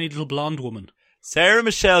by a tiny little blonde woman? Sarah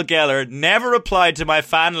Michelle Gellar never replied to my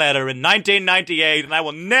fan letter in 1998, and I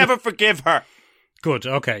will never forgive her. Good,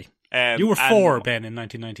 okay. You were 4, Ben, in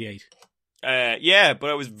 1998. Yeah, but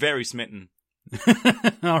I was very smitten.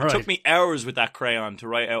 All right. It took me hours with that crayon to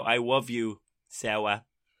write out, I love you, Sarah.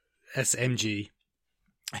 SMG.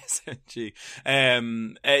 SMG.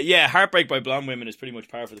 Yeah, Heartbreak by Blonde Women is pretty much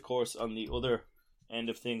par for the course on the other end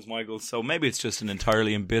of things, Michael. So maybe it's just an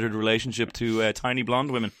entirely embittered relationship to tiny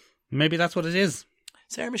blonde women. Maybe that's what it is.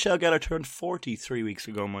 Sarah Michelle Gellar turned 40 3 weeks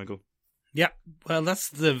ago, Michael. Yeah, well, that's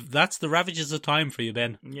the ravages of time for you,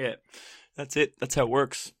 Ben. Yeah. That's it. That's how it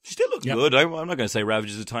works. She still looks good. I'm not going to say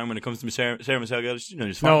Ravages of Time when it comes to Sarah Michelle Gellar.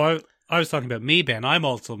 She's fine. No, I was talking about me, Ben. I'm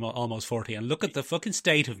also almost 40, and look at the fucking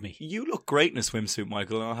state of me. You look great in a swimsuit,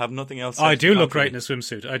 Michael, and I'll have nothing else. I do look great in a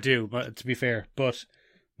swimsuit. I do, but to be fair. But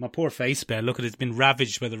my poor face, Ben. Look at it. It's been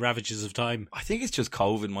ravaged by the ravages of time. I think it's just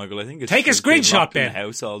COVID, Michael. I think it's take a screenshot, Ben. In the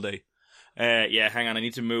house all day. Yeah, hang on. I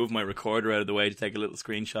need to move my recorder out of the way to take a little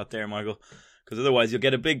screenshot there, Michael. Because otherwise you'll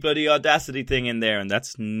get a big bloody Audacity thing in there, and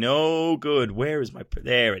that's no good. Where is my...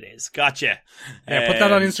 There it is. Gotcha. Yeah, put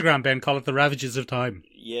that on Instagram, Ben. Call it the Ravages of Time.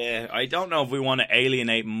 Yeah, I don't know if we want to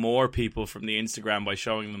alienate more people from the Instagram by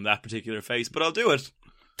showing them that particular face, but I'll do it.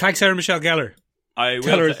 Thanks, Sarah Michelle Gellar. I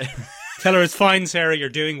will. Tell her it's fine, Sarah. You're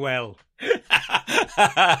doing well.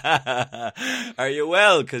 Are you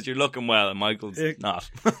well? Because you're looking well, and Michael's not.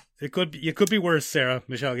 You could be worse, Sarah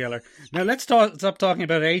Michelle Gellar. Now let's stop talking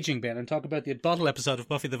about aging, Ben, and talk about the bottle episode of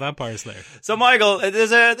Buffy the Vampire Slayer. So, Michael,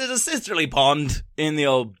 there's a sisterly bond in the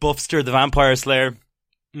old Buffster the Vampire Slayer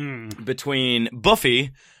between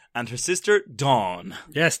Buffy and her sister Dawn.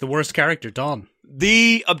 Yes, the worst character, Dawn.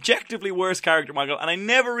 The objectively worst character, Michael, and I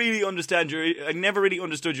never really understood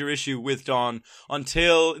your issue with Dawn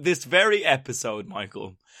until this very episode,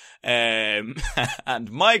 Michael. And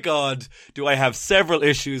my God, do I have several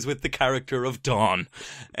issues with the character of Dawn.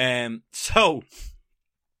 So,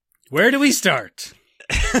 where do we start?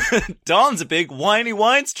 Dawn's a big whiny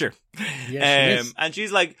whinster. Yes, she is. And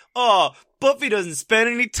she's like, oh, Buffy doesn't spend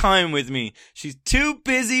any time with me. She's too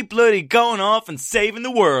busy bloody going off and saving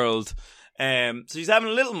the world. So she's having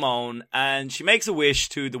a little moan, and she makes a wish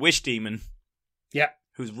to the wish demon. Yeah.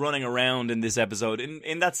 Who's running around in this episode,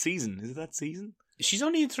 in that season. Is it that season? She's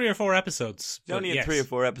only in 3 or 4 episodes. She's only in 3 or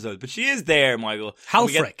 4 episodes, but she is there, Michael.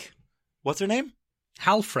 Halfrick. What's her name?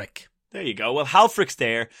 Halfrick. There you go. Well, Halfrick's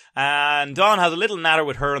there, and Dawn has a little natter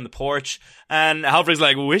with her on the porch, and Halfrick's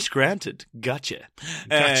like, wish granted. Gotcha.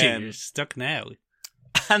 You're stuck now.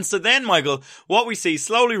 And so then, Michael, what we see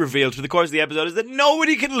slowly revealed through the course of the episode is that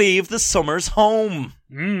nobody can leave the Summers home.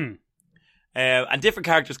 And different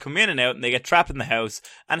characters come in and out, and they get trapped in the house,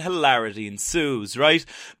 and hilarity ensues, right?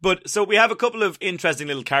 But, so we have a couple of interesting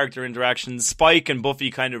little character interactions. Spike and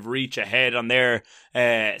Buffy kind of reach ahead on their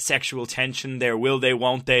sexual tension, their will they,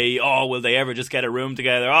 won't they, oh, will they ever just get a room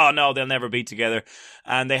together? Oh, no, they'll never be together.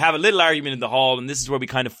 And they have a little argument in the hall, and this is where we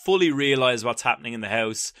kind of fully realize what's happening in the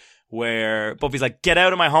house, where Buffy's like, get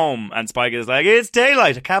out of my home, and Spike is like, it's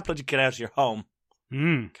daylight, I can't let you get out of your home.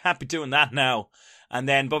 Can't be doing that now. And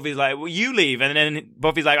then Buffy's like, well, you leave. And then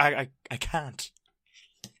Buffy's like, I can't.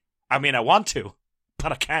 I mean, I want to,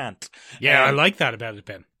 but I can't. Yeah, I like that about it,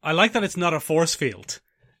 Ben. I like that it's not a force field.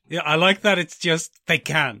 Yeah, I like that it's just, they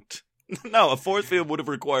can't. No, a force field would have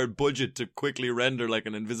required budget to quickly render like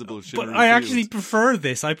an invisible shimmering But I field. actually prefer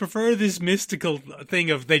this. I prefer this mystical thing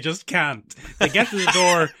of they just can't. They get to the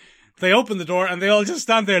door, they open the door, and they all just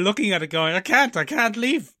stand there looking at it going, I can't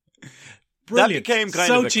leave. Brilliant. That became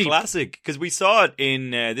kind of a classic, because we saw it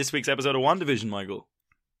in this week's episode of WandaVision, Michael.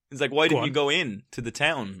 It's like, why didn't you go in to the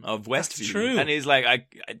town of Westview? That's true. And he's like,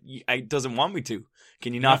 I doesn't want me to.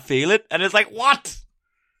 Can you not feel it? And it's like, what?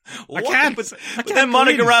 I can't. But then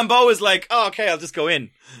Monica Rambeau is like, oh, okay, I'll just go in.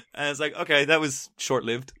 And it's like, okay, that was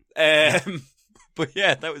short-lived. But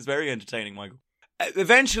yeah, that was very entertaining, Michael.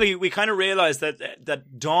 Eventually, we kind of realized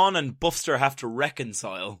that Dawn and Buffster have to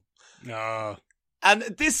reconcile. And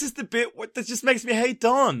this is the bit that just makes me hate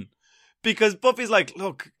Dawn. Because Buffy's like,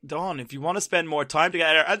 look, Dawn, if you want to spend more time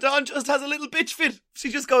together, and Dawn just has a little bitch fit.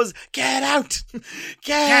 She just goes, get out!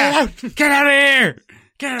 Get out! Get out of here!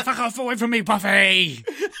 Get the fuck off away from me, Buffy!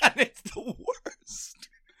 And it's the worst.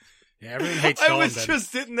 Yeah, everyone hates Dawn. I was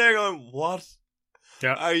just sitting there going, what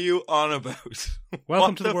are you on about?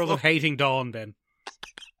 Welcome to the world of hating Dawn, Ben.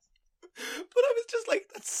 But I was just like,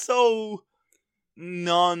 that's so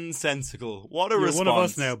nonsensical. What a response. You're one of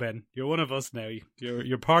us now, Ben. You're one of us now.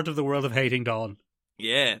 You're part of the world of hating Dawn.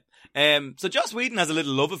 Yeah. So Joss Whedon has a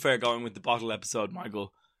little love affair going with the bottle episode,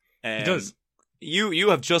 Michael. He does. You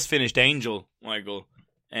have just finished Angel, Michael.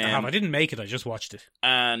 I didn't make it, I just watched it.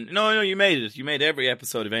 And no, you made it. You made every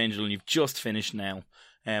episode of Angel, and you've just finished now.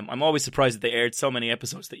 I'm always surprised that they aired so many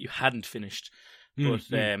episodes that you hadn't finished. But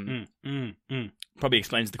probably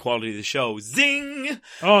explains the quality of the show. Zing!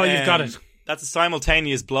 Oh, you've got it. That's a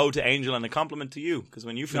simultaneous blow to Angel and a compliment to you, because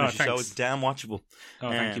when you finish the show, it's damn watchable. Oh,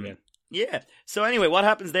 thank you, Ben. Yeah. So anyway, what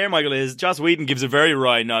happens there, Michael, is Joss Whedon gives a very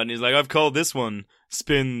wry nod, and he's like, I've called this one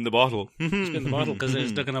Spin the Bottle. Spin the Bottle, because it's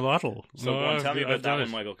stuck in a bottle. So go on, tell me about that one,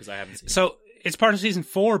 Michael, because I haven't seen it. So, it's part of season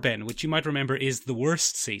 4, Ben, which you might remember is the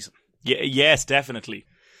worst season. Yeah, yes, definitely.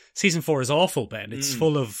 Season 4 is awful, Ben. It's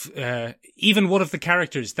full of even one of the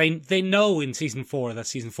characters. They know in season 4 that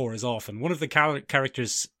season 4 is off, and one of the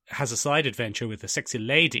characters has a side adventure with a sexy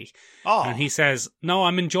lady. Oh. And he says, "No,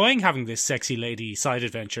 I'm enjoying having this sexy lady side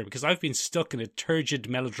adventure because I've been stuck in a turgid,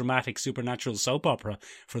 melodramatic, supernatural soap opera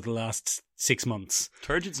for the last 6 months."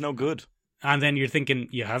 Turgid's no good. And then you're thinking,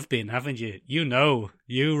 you have been, haven't you?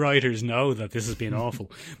 You writers know that this has been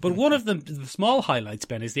awful. But one of the small highlights,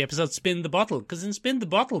 Ben, is the episode Spin the Bottle. Because in Spin the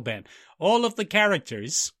Bottle, Ben, all of the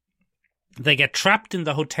characters, they get trapped in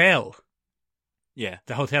the hotel. Yeah.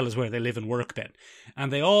 The hotel is where they live and work, Ben.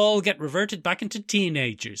 And they all get reverted back into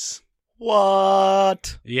teenagers.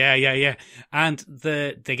 What? Yeah. And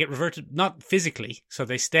they get reverted, not physically, so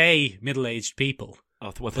they stay middle-aged people.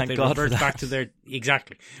 Oh, well, thank God they for revert that. back to their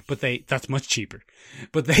exactly, but that's much cheaper.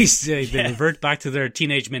 But they revert back to their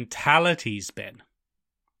teenage mentalities, Ben.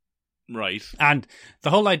 Right. And the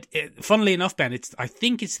whole idea, funnily enough, Ben, I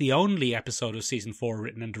think it's the only episode of season 4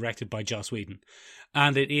 written and directed by Joss Whedon,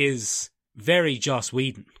 and it is very Joss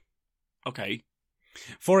Whedon. Okay.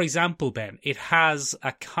 For example, Ben, it has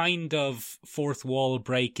a kind of fourth wall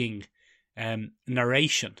breaking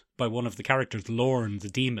narration by one of the characters, Lorne the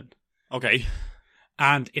demon. Okay.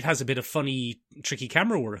 And it has a bit of funny, tricky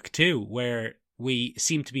camera work too, where we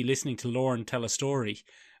seem to be listening to Lorne tell a story,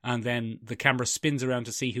 and then the camera spins around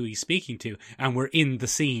to see who he's speaking to, and we're in the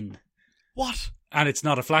scene. What? And it's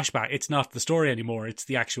not a flashback. It's not the story anymore. It's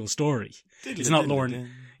the actual story. It's not Lorne.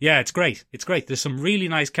 Yeah, it's great. It's great. There's some really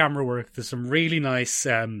nice camera work. There's some really nice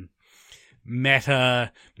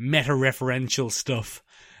meta-referential stuff.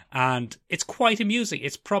 And it's quite amusing.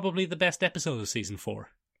 It's probably the best episode of season 4.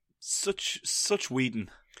 Such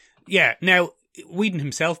Whedon. Yeah, now, Whedon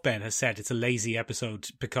himself, Ben, has said it's a lazy episode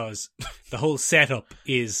because the whole setup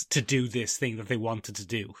is to do this thing that they wanted to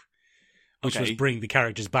do, which was bring the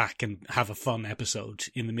characters back and have a fun episode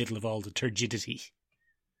in the middle of all the turgidity.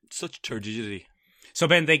 Such turgidity. So,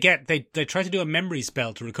 Ben, they try to do a memory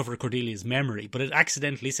spell to recover Cordelia's memory, but it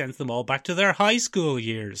accidentally sends them all back to their high school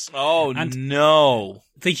years. Oh, and no.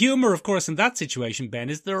 The humour, of course, in that situation,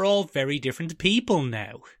 Ben, is they're all very different people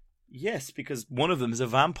now. Yes, because one of them is a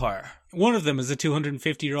vampire. One of them is a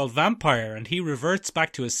 250-year-old vampire, and he reverts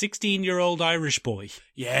back to a 16-year-old Irish boy.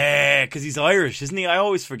 Yeah, because he's Irish, isn't he? I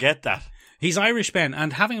always forget that. He's Irish, Ben,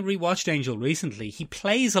 and having rewatched Angel recently, he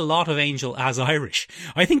plays a lot of Angel as Irish.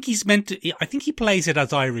 I think he plays it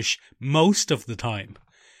as Irish most of the time.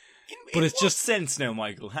 But it's just sense now,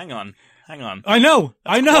 Michael. Hang on. I know,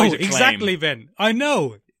 quite a claim. Exactly, Ben. I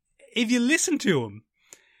know. If you listen to him,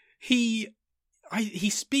 he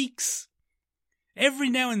speaks every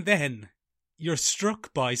now and then. You're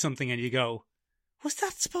struck by something and you go, was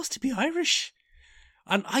that supposed to be Irish?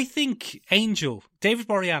 And I think David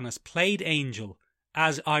Boreanaz played Angel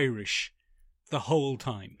as Irish the whole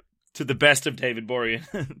time. To the best of David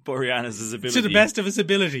Boreanaz's ability. To the best of his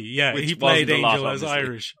ability, yeah. Which he played Angel lot, as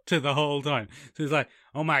Irish to the whole time. So he's like,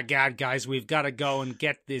 oh my God, guys, we've got to go and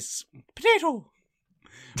get this potato.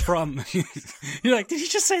 From you're like, did he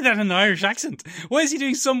just say that in an Irish accent? Why is he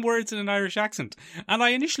doing some words in an Irish accent? And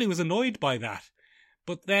I initially was annoyed by that,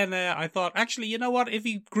 but then I thought, actually, you know what? If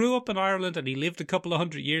he grew up in Ireland and he lived a couple of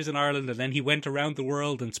 100 years in Ireland and then he went around the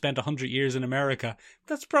world and spent 100 years in America,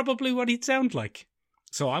 that's probably what he'd sound like.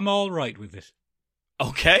 So I'm all right with it.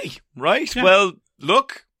 Okay, right. Yeah. Well,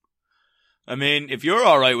 look, I mean, if you're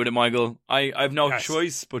all right with it, Michael, I've no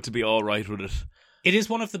choice but to be all right with it. It is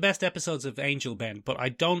one of the best episodes of Angel, Ben, but I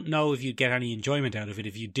don't know if you'd get any enjoyment out of it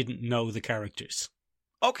if you didn't know the characters.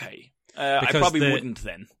 Okay. I probably wouldn't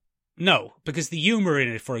then. No, because the humour in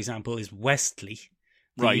it, for example, is Wesley,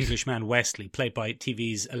 the right. Englishman Wesley, played by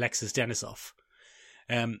TV's Alexis Denisov.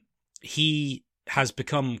 He has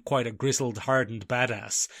become quite a grizzled, hardened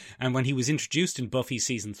badass, and when he was introduced in Buffy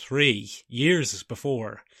season 3, years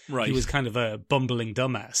before, he was kind of a bumbling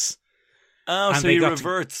dumbass. Oh, so he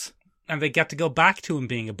reverts. And they get to go back to him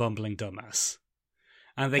being a bumbling dumbass.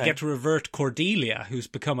 And they get to revert Cordelia, who's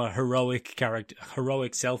become a heroic character,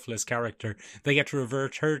 heroic, selfless character. They get to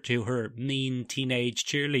revert her to her mean teenage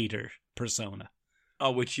cheerleader persona.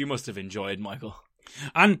 Oh, which you must have enjoyed, Michael.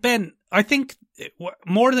 And Ben, I think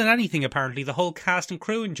more than anything, apparently, the whole cast and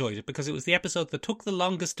crew enjoyed it because it was the episode that took the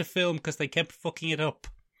longest to film because they kept fucking it up.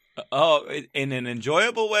 Oh, in an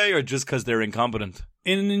enjoyable way or just because they're incompetent?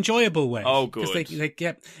 In an enjoyable way. Oh, good.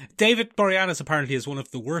 David Boreanaz apparently is one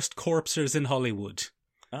of the worst corpsers in Hollywood.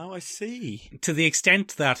 Oh, I see. To the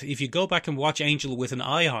extent that if you go back and watch Angel with an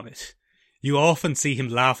eye on it, you often see him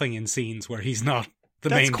laughing in scenes where he's not the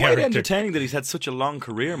main character. That's quite entertaining that he's had such a long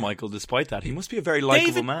career, Michael, despite that. He must be a very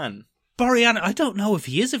likeable man. Boreanaz, I don't know if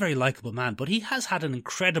he is a very likeable man, but he has had an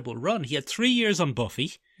incredible run. He had 3 years on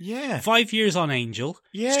Buffy. Yeah. 5 years on Angel.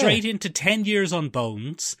 Yeah. Straight into 10 years on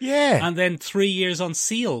Bones. Yeah. And then 3 years on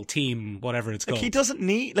SEAL Team, whatever it's called. He doesn't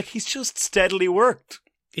need, he's just steadily worked.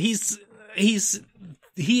 He is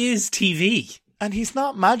TV. And he's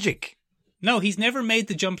not magic. No, he's never made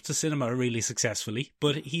the jump to cinema really successfully,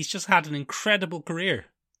 but he's just had an incredible career.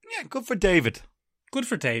 Yeah, good for David. Good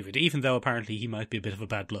for David, even though apparently he might be a bit of a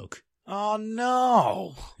bad bloke. Oh,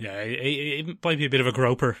 no. Yeah, he might be a bit of a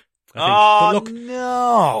groper, I think. Oh, but look,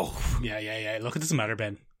 no. Yeah. Look, it doesn't matter,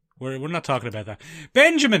 Ben. We're not talking about that.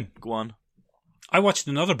 Benjamin! Go on. I watched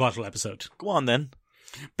another Bottle episode. Go on, then.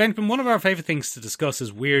 Benjamin, one of our favourite things to discuss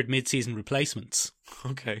is weird mid-season replacements.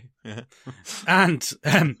 Okay, yeah. And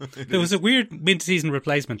there was a weird mid-season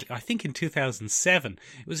replacement, I think in 2007.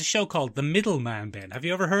 It was a show called The Middleman, Ben. Have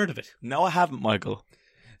you ever heard of it? No, I haven't, Michael.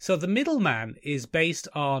 So The Middleman is based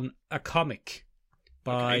on a comic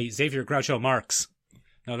by Xavier Groucho Marx.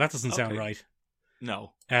 No, that doesn't sound right.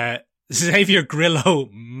 No. Xavier Grillo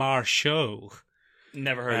Marceau.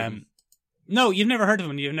 Never heard of him. No, you've never heard of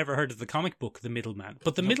him. You've never heard of the comic book, The Middleman.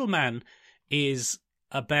 But The Middleman is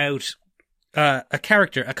about a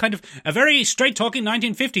character, a very straight-talking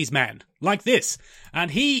 1950s man, like this. And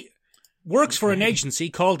he works for an agency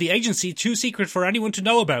called the Agency Too Secret for Anyone to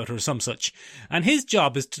Know About, or some such. And his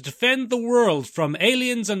job is to defend the world from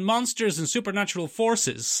aliens and monsters and supernatural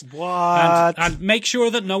forces. What? And make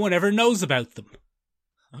sure that no one ever knows about them.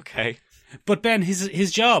 Okay. But Ben,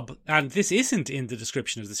 his job, and this isn't in the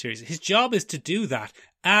description of the series, his job is to do that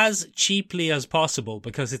as cheaply as possible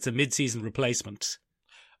because it's a mid-season replacement.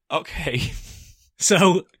 Okay.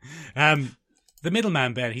 So, the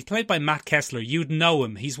Middleman, Ben, he's played by Matt Kessler. You'd know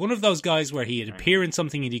him. He's one of those guys where he'd appear in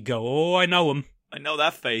something and he'd go, oh, I know him. I know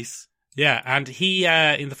that face. Yeah, and he,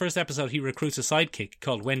 in the first episode, he recruits a sidekick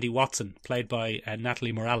called Wendy Watson, played by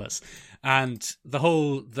Natalie Morales. And the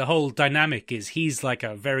whole dynamic is he's like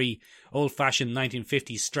a very old-fashioned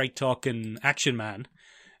 1950s straight-talking action man.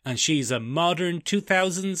 And she's a modern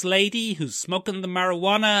 2000s lady who's smoking the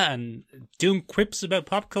marijuana and doing quips about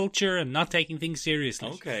pop culture and not taking things seriously.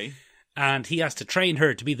 Okay. And he has to train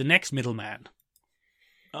her to be the next middleman.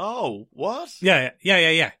 Oh, what? Yeah.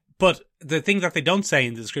 But the thing that they don't say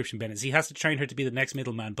in the description, Ben, is he has to train her to be the next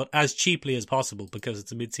middleman, but as cheaply as possible because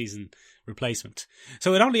it's a mid-season replacement.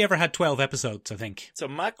 So it only ever had 12 episodes, I think. So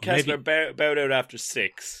Matt Kessler bowed out after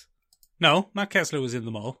 6. No, Matt Kessler was in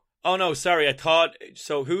them all. Oh, no, sorry. I thought...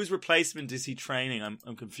 So whose replacement is he training? I'm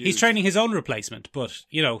confused. He's training his own replacement, but,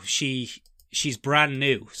 she's brand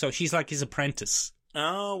new. So she's like his apprentice.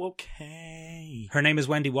 Oh, okay. Her name is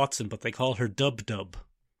Wendy Watson, but they call her Dub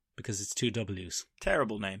because it's 2 W's.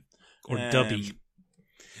 Terrible name. Or Dubby.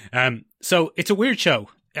 So it's a weird show.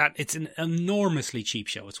 It's an enormously cheap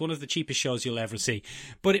show. It's one of the cheapest shows you'll ever see.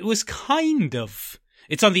 But it was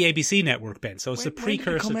it's on the ABC network, Ben. So it's a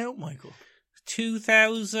precursor. When did it come out, Michael?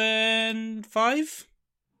 2005?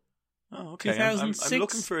 Oh, okay. 2006? I'm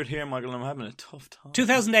looking for it here, Michael. I'm having a tough time.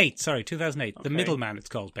 2008. Sorry, 2008. Okay. The Middleman, it's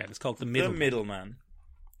called, Ben. It's called The Middleman. The Middleman.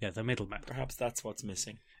 Yeah, The Middleman. Perhaps that's what's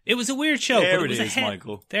missing. It was a weird show. There but it is,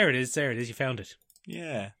 Michael. There it is. You found it.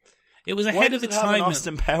 Yeah. It was ahead of its time. Why does it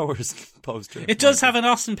have an Austin Powers poster? It does have an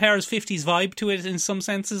Austin Powers 50s vibe to it in some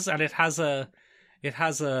senses, and it has a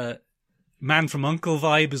Man from U.N.C.L.E.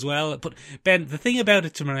 vibe as well. But Ben, the thing about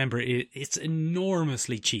it to remember is it's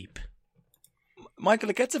enormously cheap. Michael,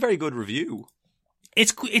 it gets a very good review.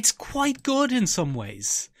 It's quite good in some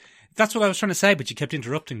ways. That's what I was trying to say, but you kept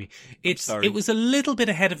interrupting me. It was a little bit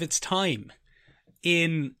ahead of its time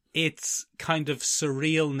in its kind of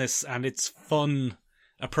surrealness and its fun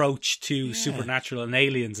approach to supernatural and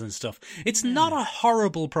aliens and stuff. It's not a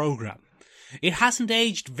horrible program. It hasn't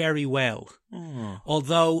aged very well.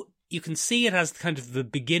 Although you can see it as kind of the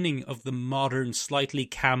beginning of the modern, slightly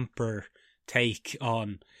camper take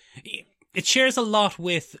on... It shares a lot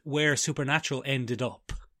with where Supernatural ended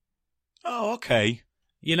up. Oh, okay.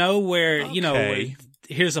 Where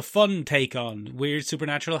here's a fun take on weird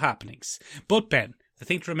supernatural happenings. But Ben, the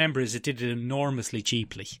thing to remember is it did it enormously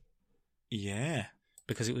cheaply. Yeah.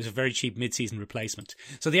 Because it was a very cheap mid-season replacement.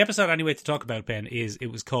 So the episode anyway to talk about, Ben,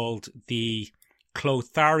 it was called the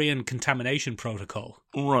Clotharian Contamination Protocol.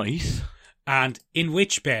 Right. And in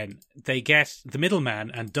which, Ben, they get the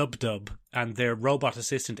Middleman and Dub and their robot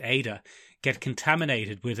assistant Ada get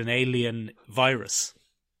contaminated with an alien virus.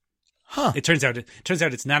 Huh. It turns out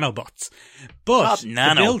it's nanobots. But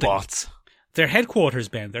not nanobots. Their headquarters,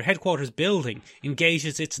 Ben, their headquarters building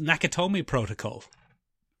engages its Nakatomi protocol.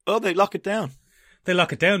 Oh, they lock it down. they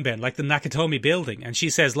lock it down, Ben, like the Nakatomi building. And she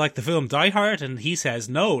says, like the film Die Hard, and he says,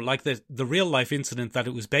 no, like the real life incident that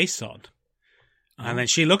it was based on. Oh. And then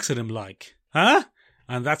she looks at him like, huh?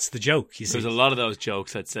 And that's the joke, you see. There's a lot of those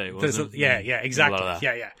jokes, I'd say, wasn't there? Yeah, exactly.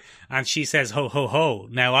 Yeah. And she says, ho, ho, ho,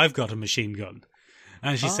 now I've got a machine gun.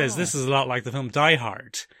 And she says, this is a lot like the film Die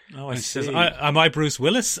Hard. Oh, I and she see. says, am I Bruce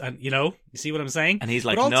Willis? And, you see what I'm saying? And he's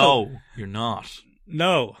like, no, you're not.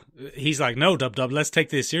 No. He's like, no, Dub, let's take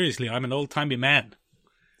this seriously. I'm an old-timey man.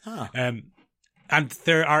 Huh. And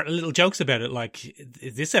there are little jokes about it, like,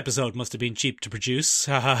 this episode must have been cheap to produce.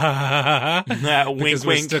 Wink,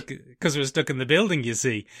 wink. Because we're stuck in the building, you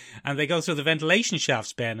see. And they go through the ventilation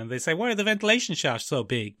shafts, Ben, and they say, why are the ventilation shafts so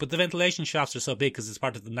big? But the ventilation shafts are so big because it's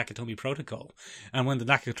part of the Nakatomi Protocol. And when the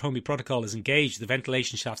Nakatomi Protocol is engaged, the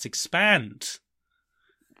ventilation shafts expand.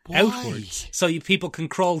 Why? Outwards. So people can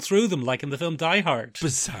crawl through them, like in the film Die Hard.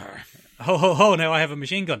 Bizarre. Ho, ho, ho, now I have a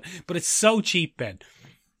machine gun. But it's so cheap, Ben.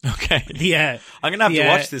 Okay. Yeah. I'm going to have to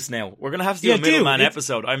watch this now. We're going to have to do a Middleman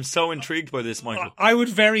episode. I'm so intrigued by this, Michael. I would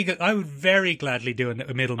very gladly do a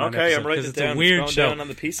Middleman episode. Okay, I'm writing it down. It's a weird show. On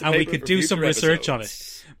the piece of and paper we could do some research on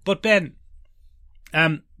it. But Ben,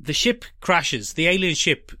 the ship crashes. The alien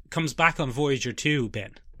ship comes back on Voyager 2,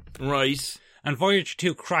 Ben. Right. And Voyager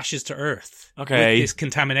 2 crashes to Earth. Okay. With this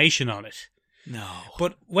contamination on it. No.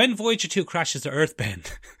 But when Voyager 2 crashes to Earth, Ben,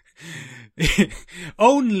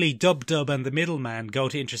 only Dub and the Middleman go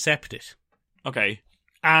to intercept it. Okay.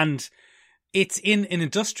 And it's in an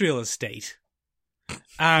industrial estate.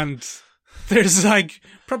 And there's like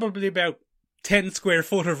probably about 10 square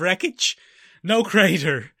foot of wreckage. No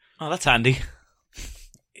crater. Oh, that's handy.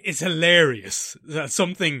 It's hilarious that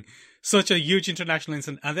such a huge international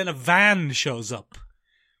incident, and then a van shows up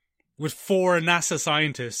with 4 NASA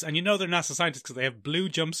scientists, and they're NASA scientists because they have blue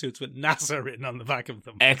jumpsuits with NASA written on the back of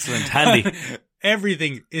them. Excellent, handy.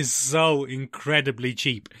 Everything is so incredibly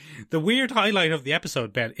cheap. The weird highlight of the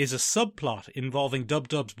episode, Ben, is a subplot involving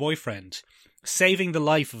Dub's boyfriend saving the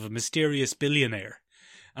life of a mysterious billionaire,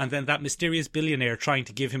 and then that mysterious billionaire trying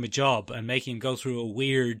to give him a job and making him go through a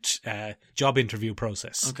weird job interview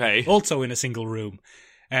process. Okay. Also in a single room.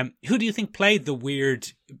 Who do you think played the weird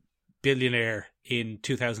billionaire in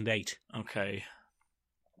 2008? Okay.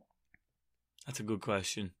 That's a good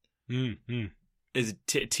question. Mm-hmm. Is it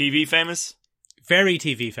TV famous? Very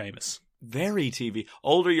TV famous. Very TV.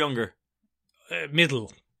 Old or younger?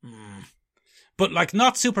 Middle. But like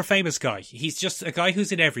not super famous guy. He's just a guy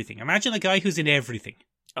who's in everything. Imagine a guy who's in everything.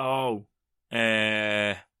 Oh.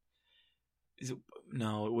 Is it...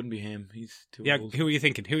 No, it wouldn't be him. He's too old. Who are you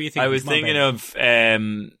thinking? I was thinking of...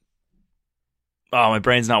 my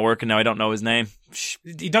brain's not working now. I don't know his name.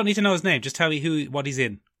 You don't need to know his name. Just tell me what he's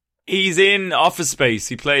in. He's in Office Space.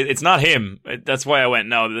 He plays... It's not him. That's why I went,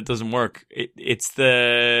 no, that doesn't work. It's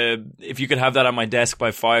the... If you could have that on my desk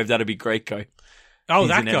by 5, that'd be great guy. Oh,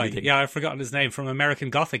 that guy. Everything. Yeah, I've forgotten his name, from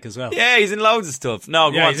American Gothic as well. Yeah, he's in loads of stuff. No,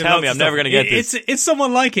 go on, tell me. I'm never going to get this. It's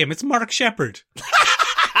someone like him. It's Mark Shepard.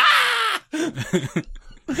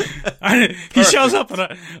 He shows up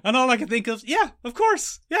and all I can think of, of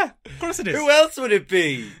course it is. Who else would it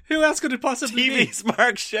be? Who else could it possibly be? TV's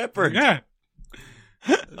Mark Shepard. Yeah.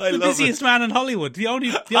 The busiest man in Hollywood. The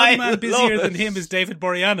only man busier than him is David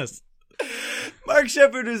Boreanaz. Mark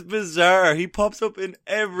Shepard is bizarre. He pops up in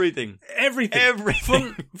everything.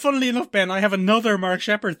 Everything. Funnily enough, Ben, I have another Mark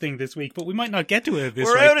Shepard thing this week, but we might not get to it this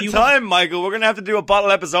week. We're out of time, Michael. We're going to have to do a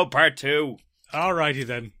bottle episode part 2. Alrighty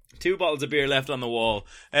then. 2 bottles of beer left on the wall.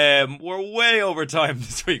 We're way over time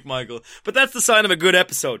this week, Michael. But that's the sign of a good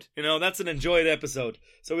episode. That's an enjoyed episode.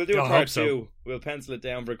 So we'll do a part 2. We'll pencil it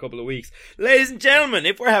down for a couple of weeks. Ladies and gentlemen,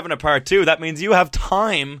 if we're having a part 2, that means you have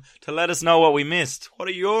time to let us know what we missed. What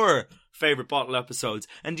are your favourite bottle episodes?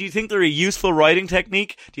 And do you think they're a useful writing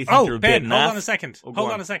technique? Do you think they're a bit naff? Hold on a second.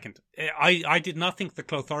 Hold on a second. I did not think the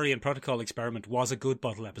Clothorian Protocol experiment was a good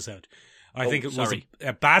bottle episode. I think it was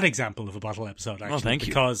a bad example of a bottle episode, actually. Oh, thank you.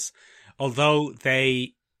 Because although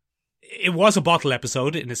it was a bottle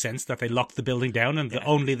episode in a sense that they locked the building down and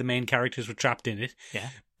only the main characters were trapped in it. Yeah.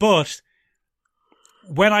 But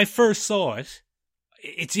when I first saw it,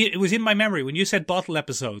 it was in my memory. When you said bottle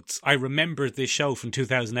episodes, I remembered this show from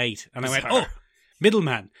 2008. And I went, oh,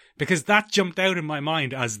 Middleman. Because that jumped out in my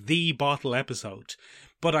mind as the bottle episode.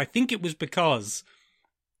 But I think it was because...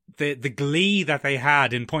 The glee that they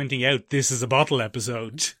had in pointing out this is a bottle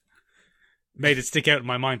episode made it stick out in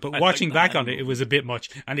my mind. But watching back on it, it was a bit much.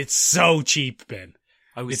 And it's so cheap, Ben.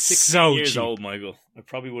 I was 16 years old, Michael. I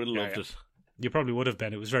probably would have loved it. You probably would have,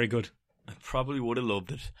 Ben. It was very good. I probably would have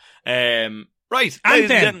loved it. Right.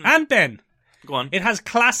 And Ben. Go on. It has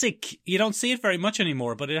classic... You don't see it very much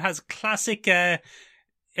anymore, but it has classic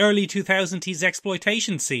early 2000s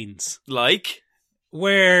exploitation scenes. Like?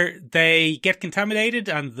 Where they get contaminated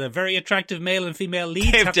and the very attractive male and female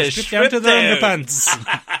leads have to strip down to their underpants.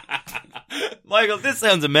 Michael, this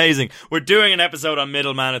sounds amazing. We're doing an episode on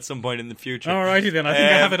Middleman at some point in the future. Alrighty then, I think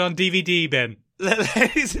I have it on DVD, Ben.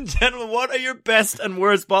 Ladies and gentlemen, what are your best and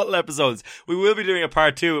worst bottle episodes? We will be doing a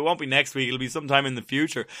part 2. It won't be next week. It'll be sometime in the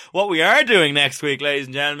future. What we are doing next week, ladies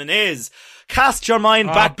and gentlemen, is cast your mind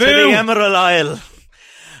back to the Emerald Isle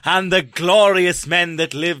and the glorious men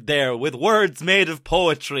that lived there, with words made of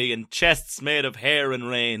poetry and chests made of hair and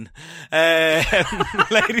rain.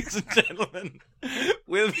 Ladies and gentlemen,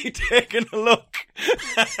 we'll be taking a look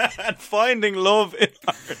at finding love in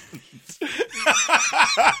Ireland.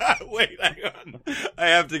 Wait, hang on. I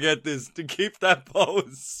have to get this to keep that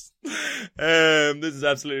pose. This is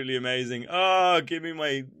absolutely amazing. Oh, give me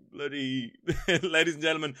my bloody... Ladies and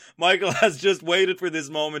gentlemen, Michael has just waited for this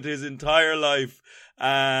moment his entire life.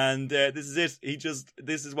 And this is it.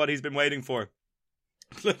 This is what he's been waiting for.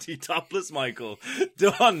 Bloody topless Michael.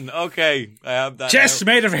 Done. Okay, I have that. Chests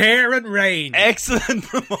made of hair and rain. Excellent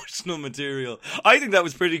promotional material. I think that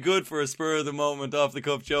was pretty good for a spur of the moment, off the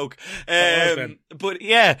cuff joke. But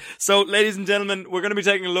yeah, so ladies and gentlemen, we're going to be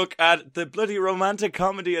taking a look at the bloody romantic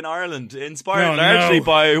comedy in Ireland, inspired largely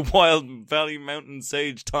by Wild Valley Mountain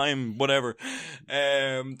Sage Time, whatever.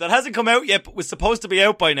 That hasn't come out yet, but was supposed to be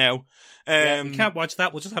out by now. We can't watch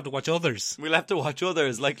that. We'll just have to watch others. We'll have to watch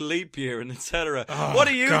others, like Leap Year and etc. What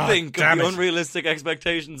do you think of the unrealistic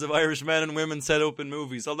expectations of Irish men and women set up in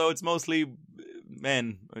movies? Although it's mostly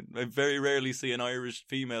men. I very rarely see an Irish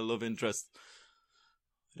female love interest.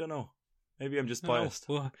 I don't know. Maybe I'm just biased.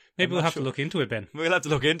 Well, maybe we'll have to look into it, Ben. We'll have to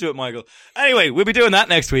look into it, Michael. Anyway, we'll be doing that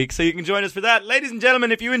next week, so you can join us for that. Ladies and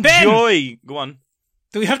gentlemen, if you enjoy... Go on.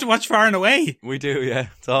 Do we have to watch Far and Away? We do, yeah.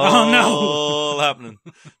 It's all happening.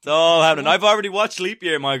 It's all happening. I've already watched Leap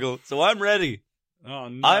Year, Michael, so I'm ready. Oh,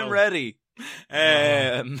 no. I'm ready.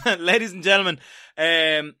 Ladies and gentlemen,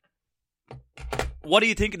 what do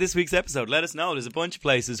you think of this week's episode? Let us know. There's a bunch of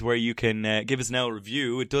places where you can give us now a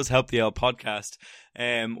review. It does help the old podcast.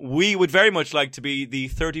 We would very much like to be the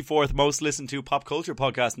 34th most listened to pop culture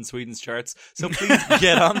podcast in Sweden's charts. So please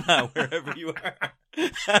get on that wherever you are.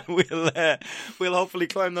 And we'll hopefully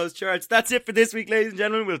climb those charts. That's it for this week, ladies and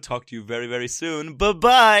gentlemen. We'll talk to you very, very soon.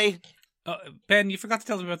 Bye-bye. Ben, you forgot to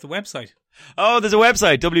tell them about the website. Oh, there's a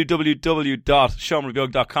website,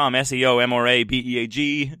 www.seomrabeag.com,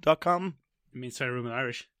 SEOMRABEAG.com. It means Tiny Room in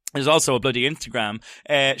Irish. There's also a bloody Instagram,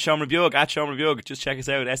 Sean Rabeag, at Sean Rabeag. Just check us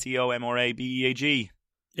out, SEOMRABEAG.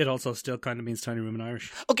 It also still kind of means Tiny Room in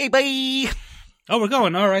Irish. Okay, bye. Oh, we're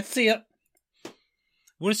going. All right, see ya.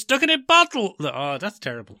 We're stuck in a bottle. Oh, that's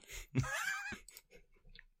terrible.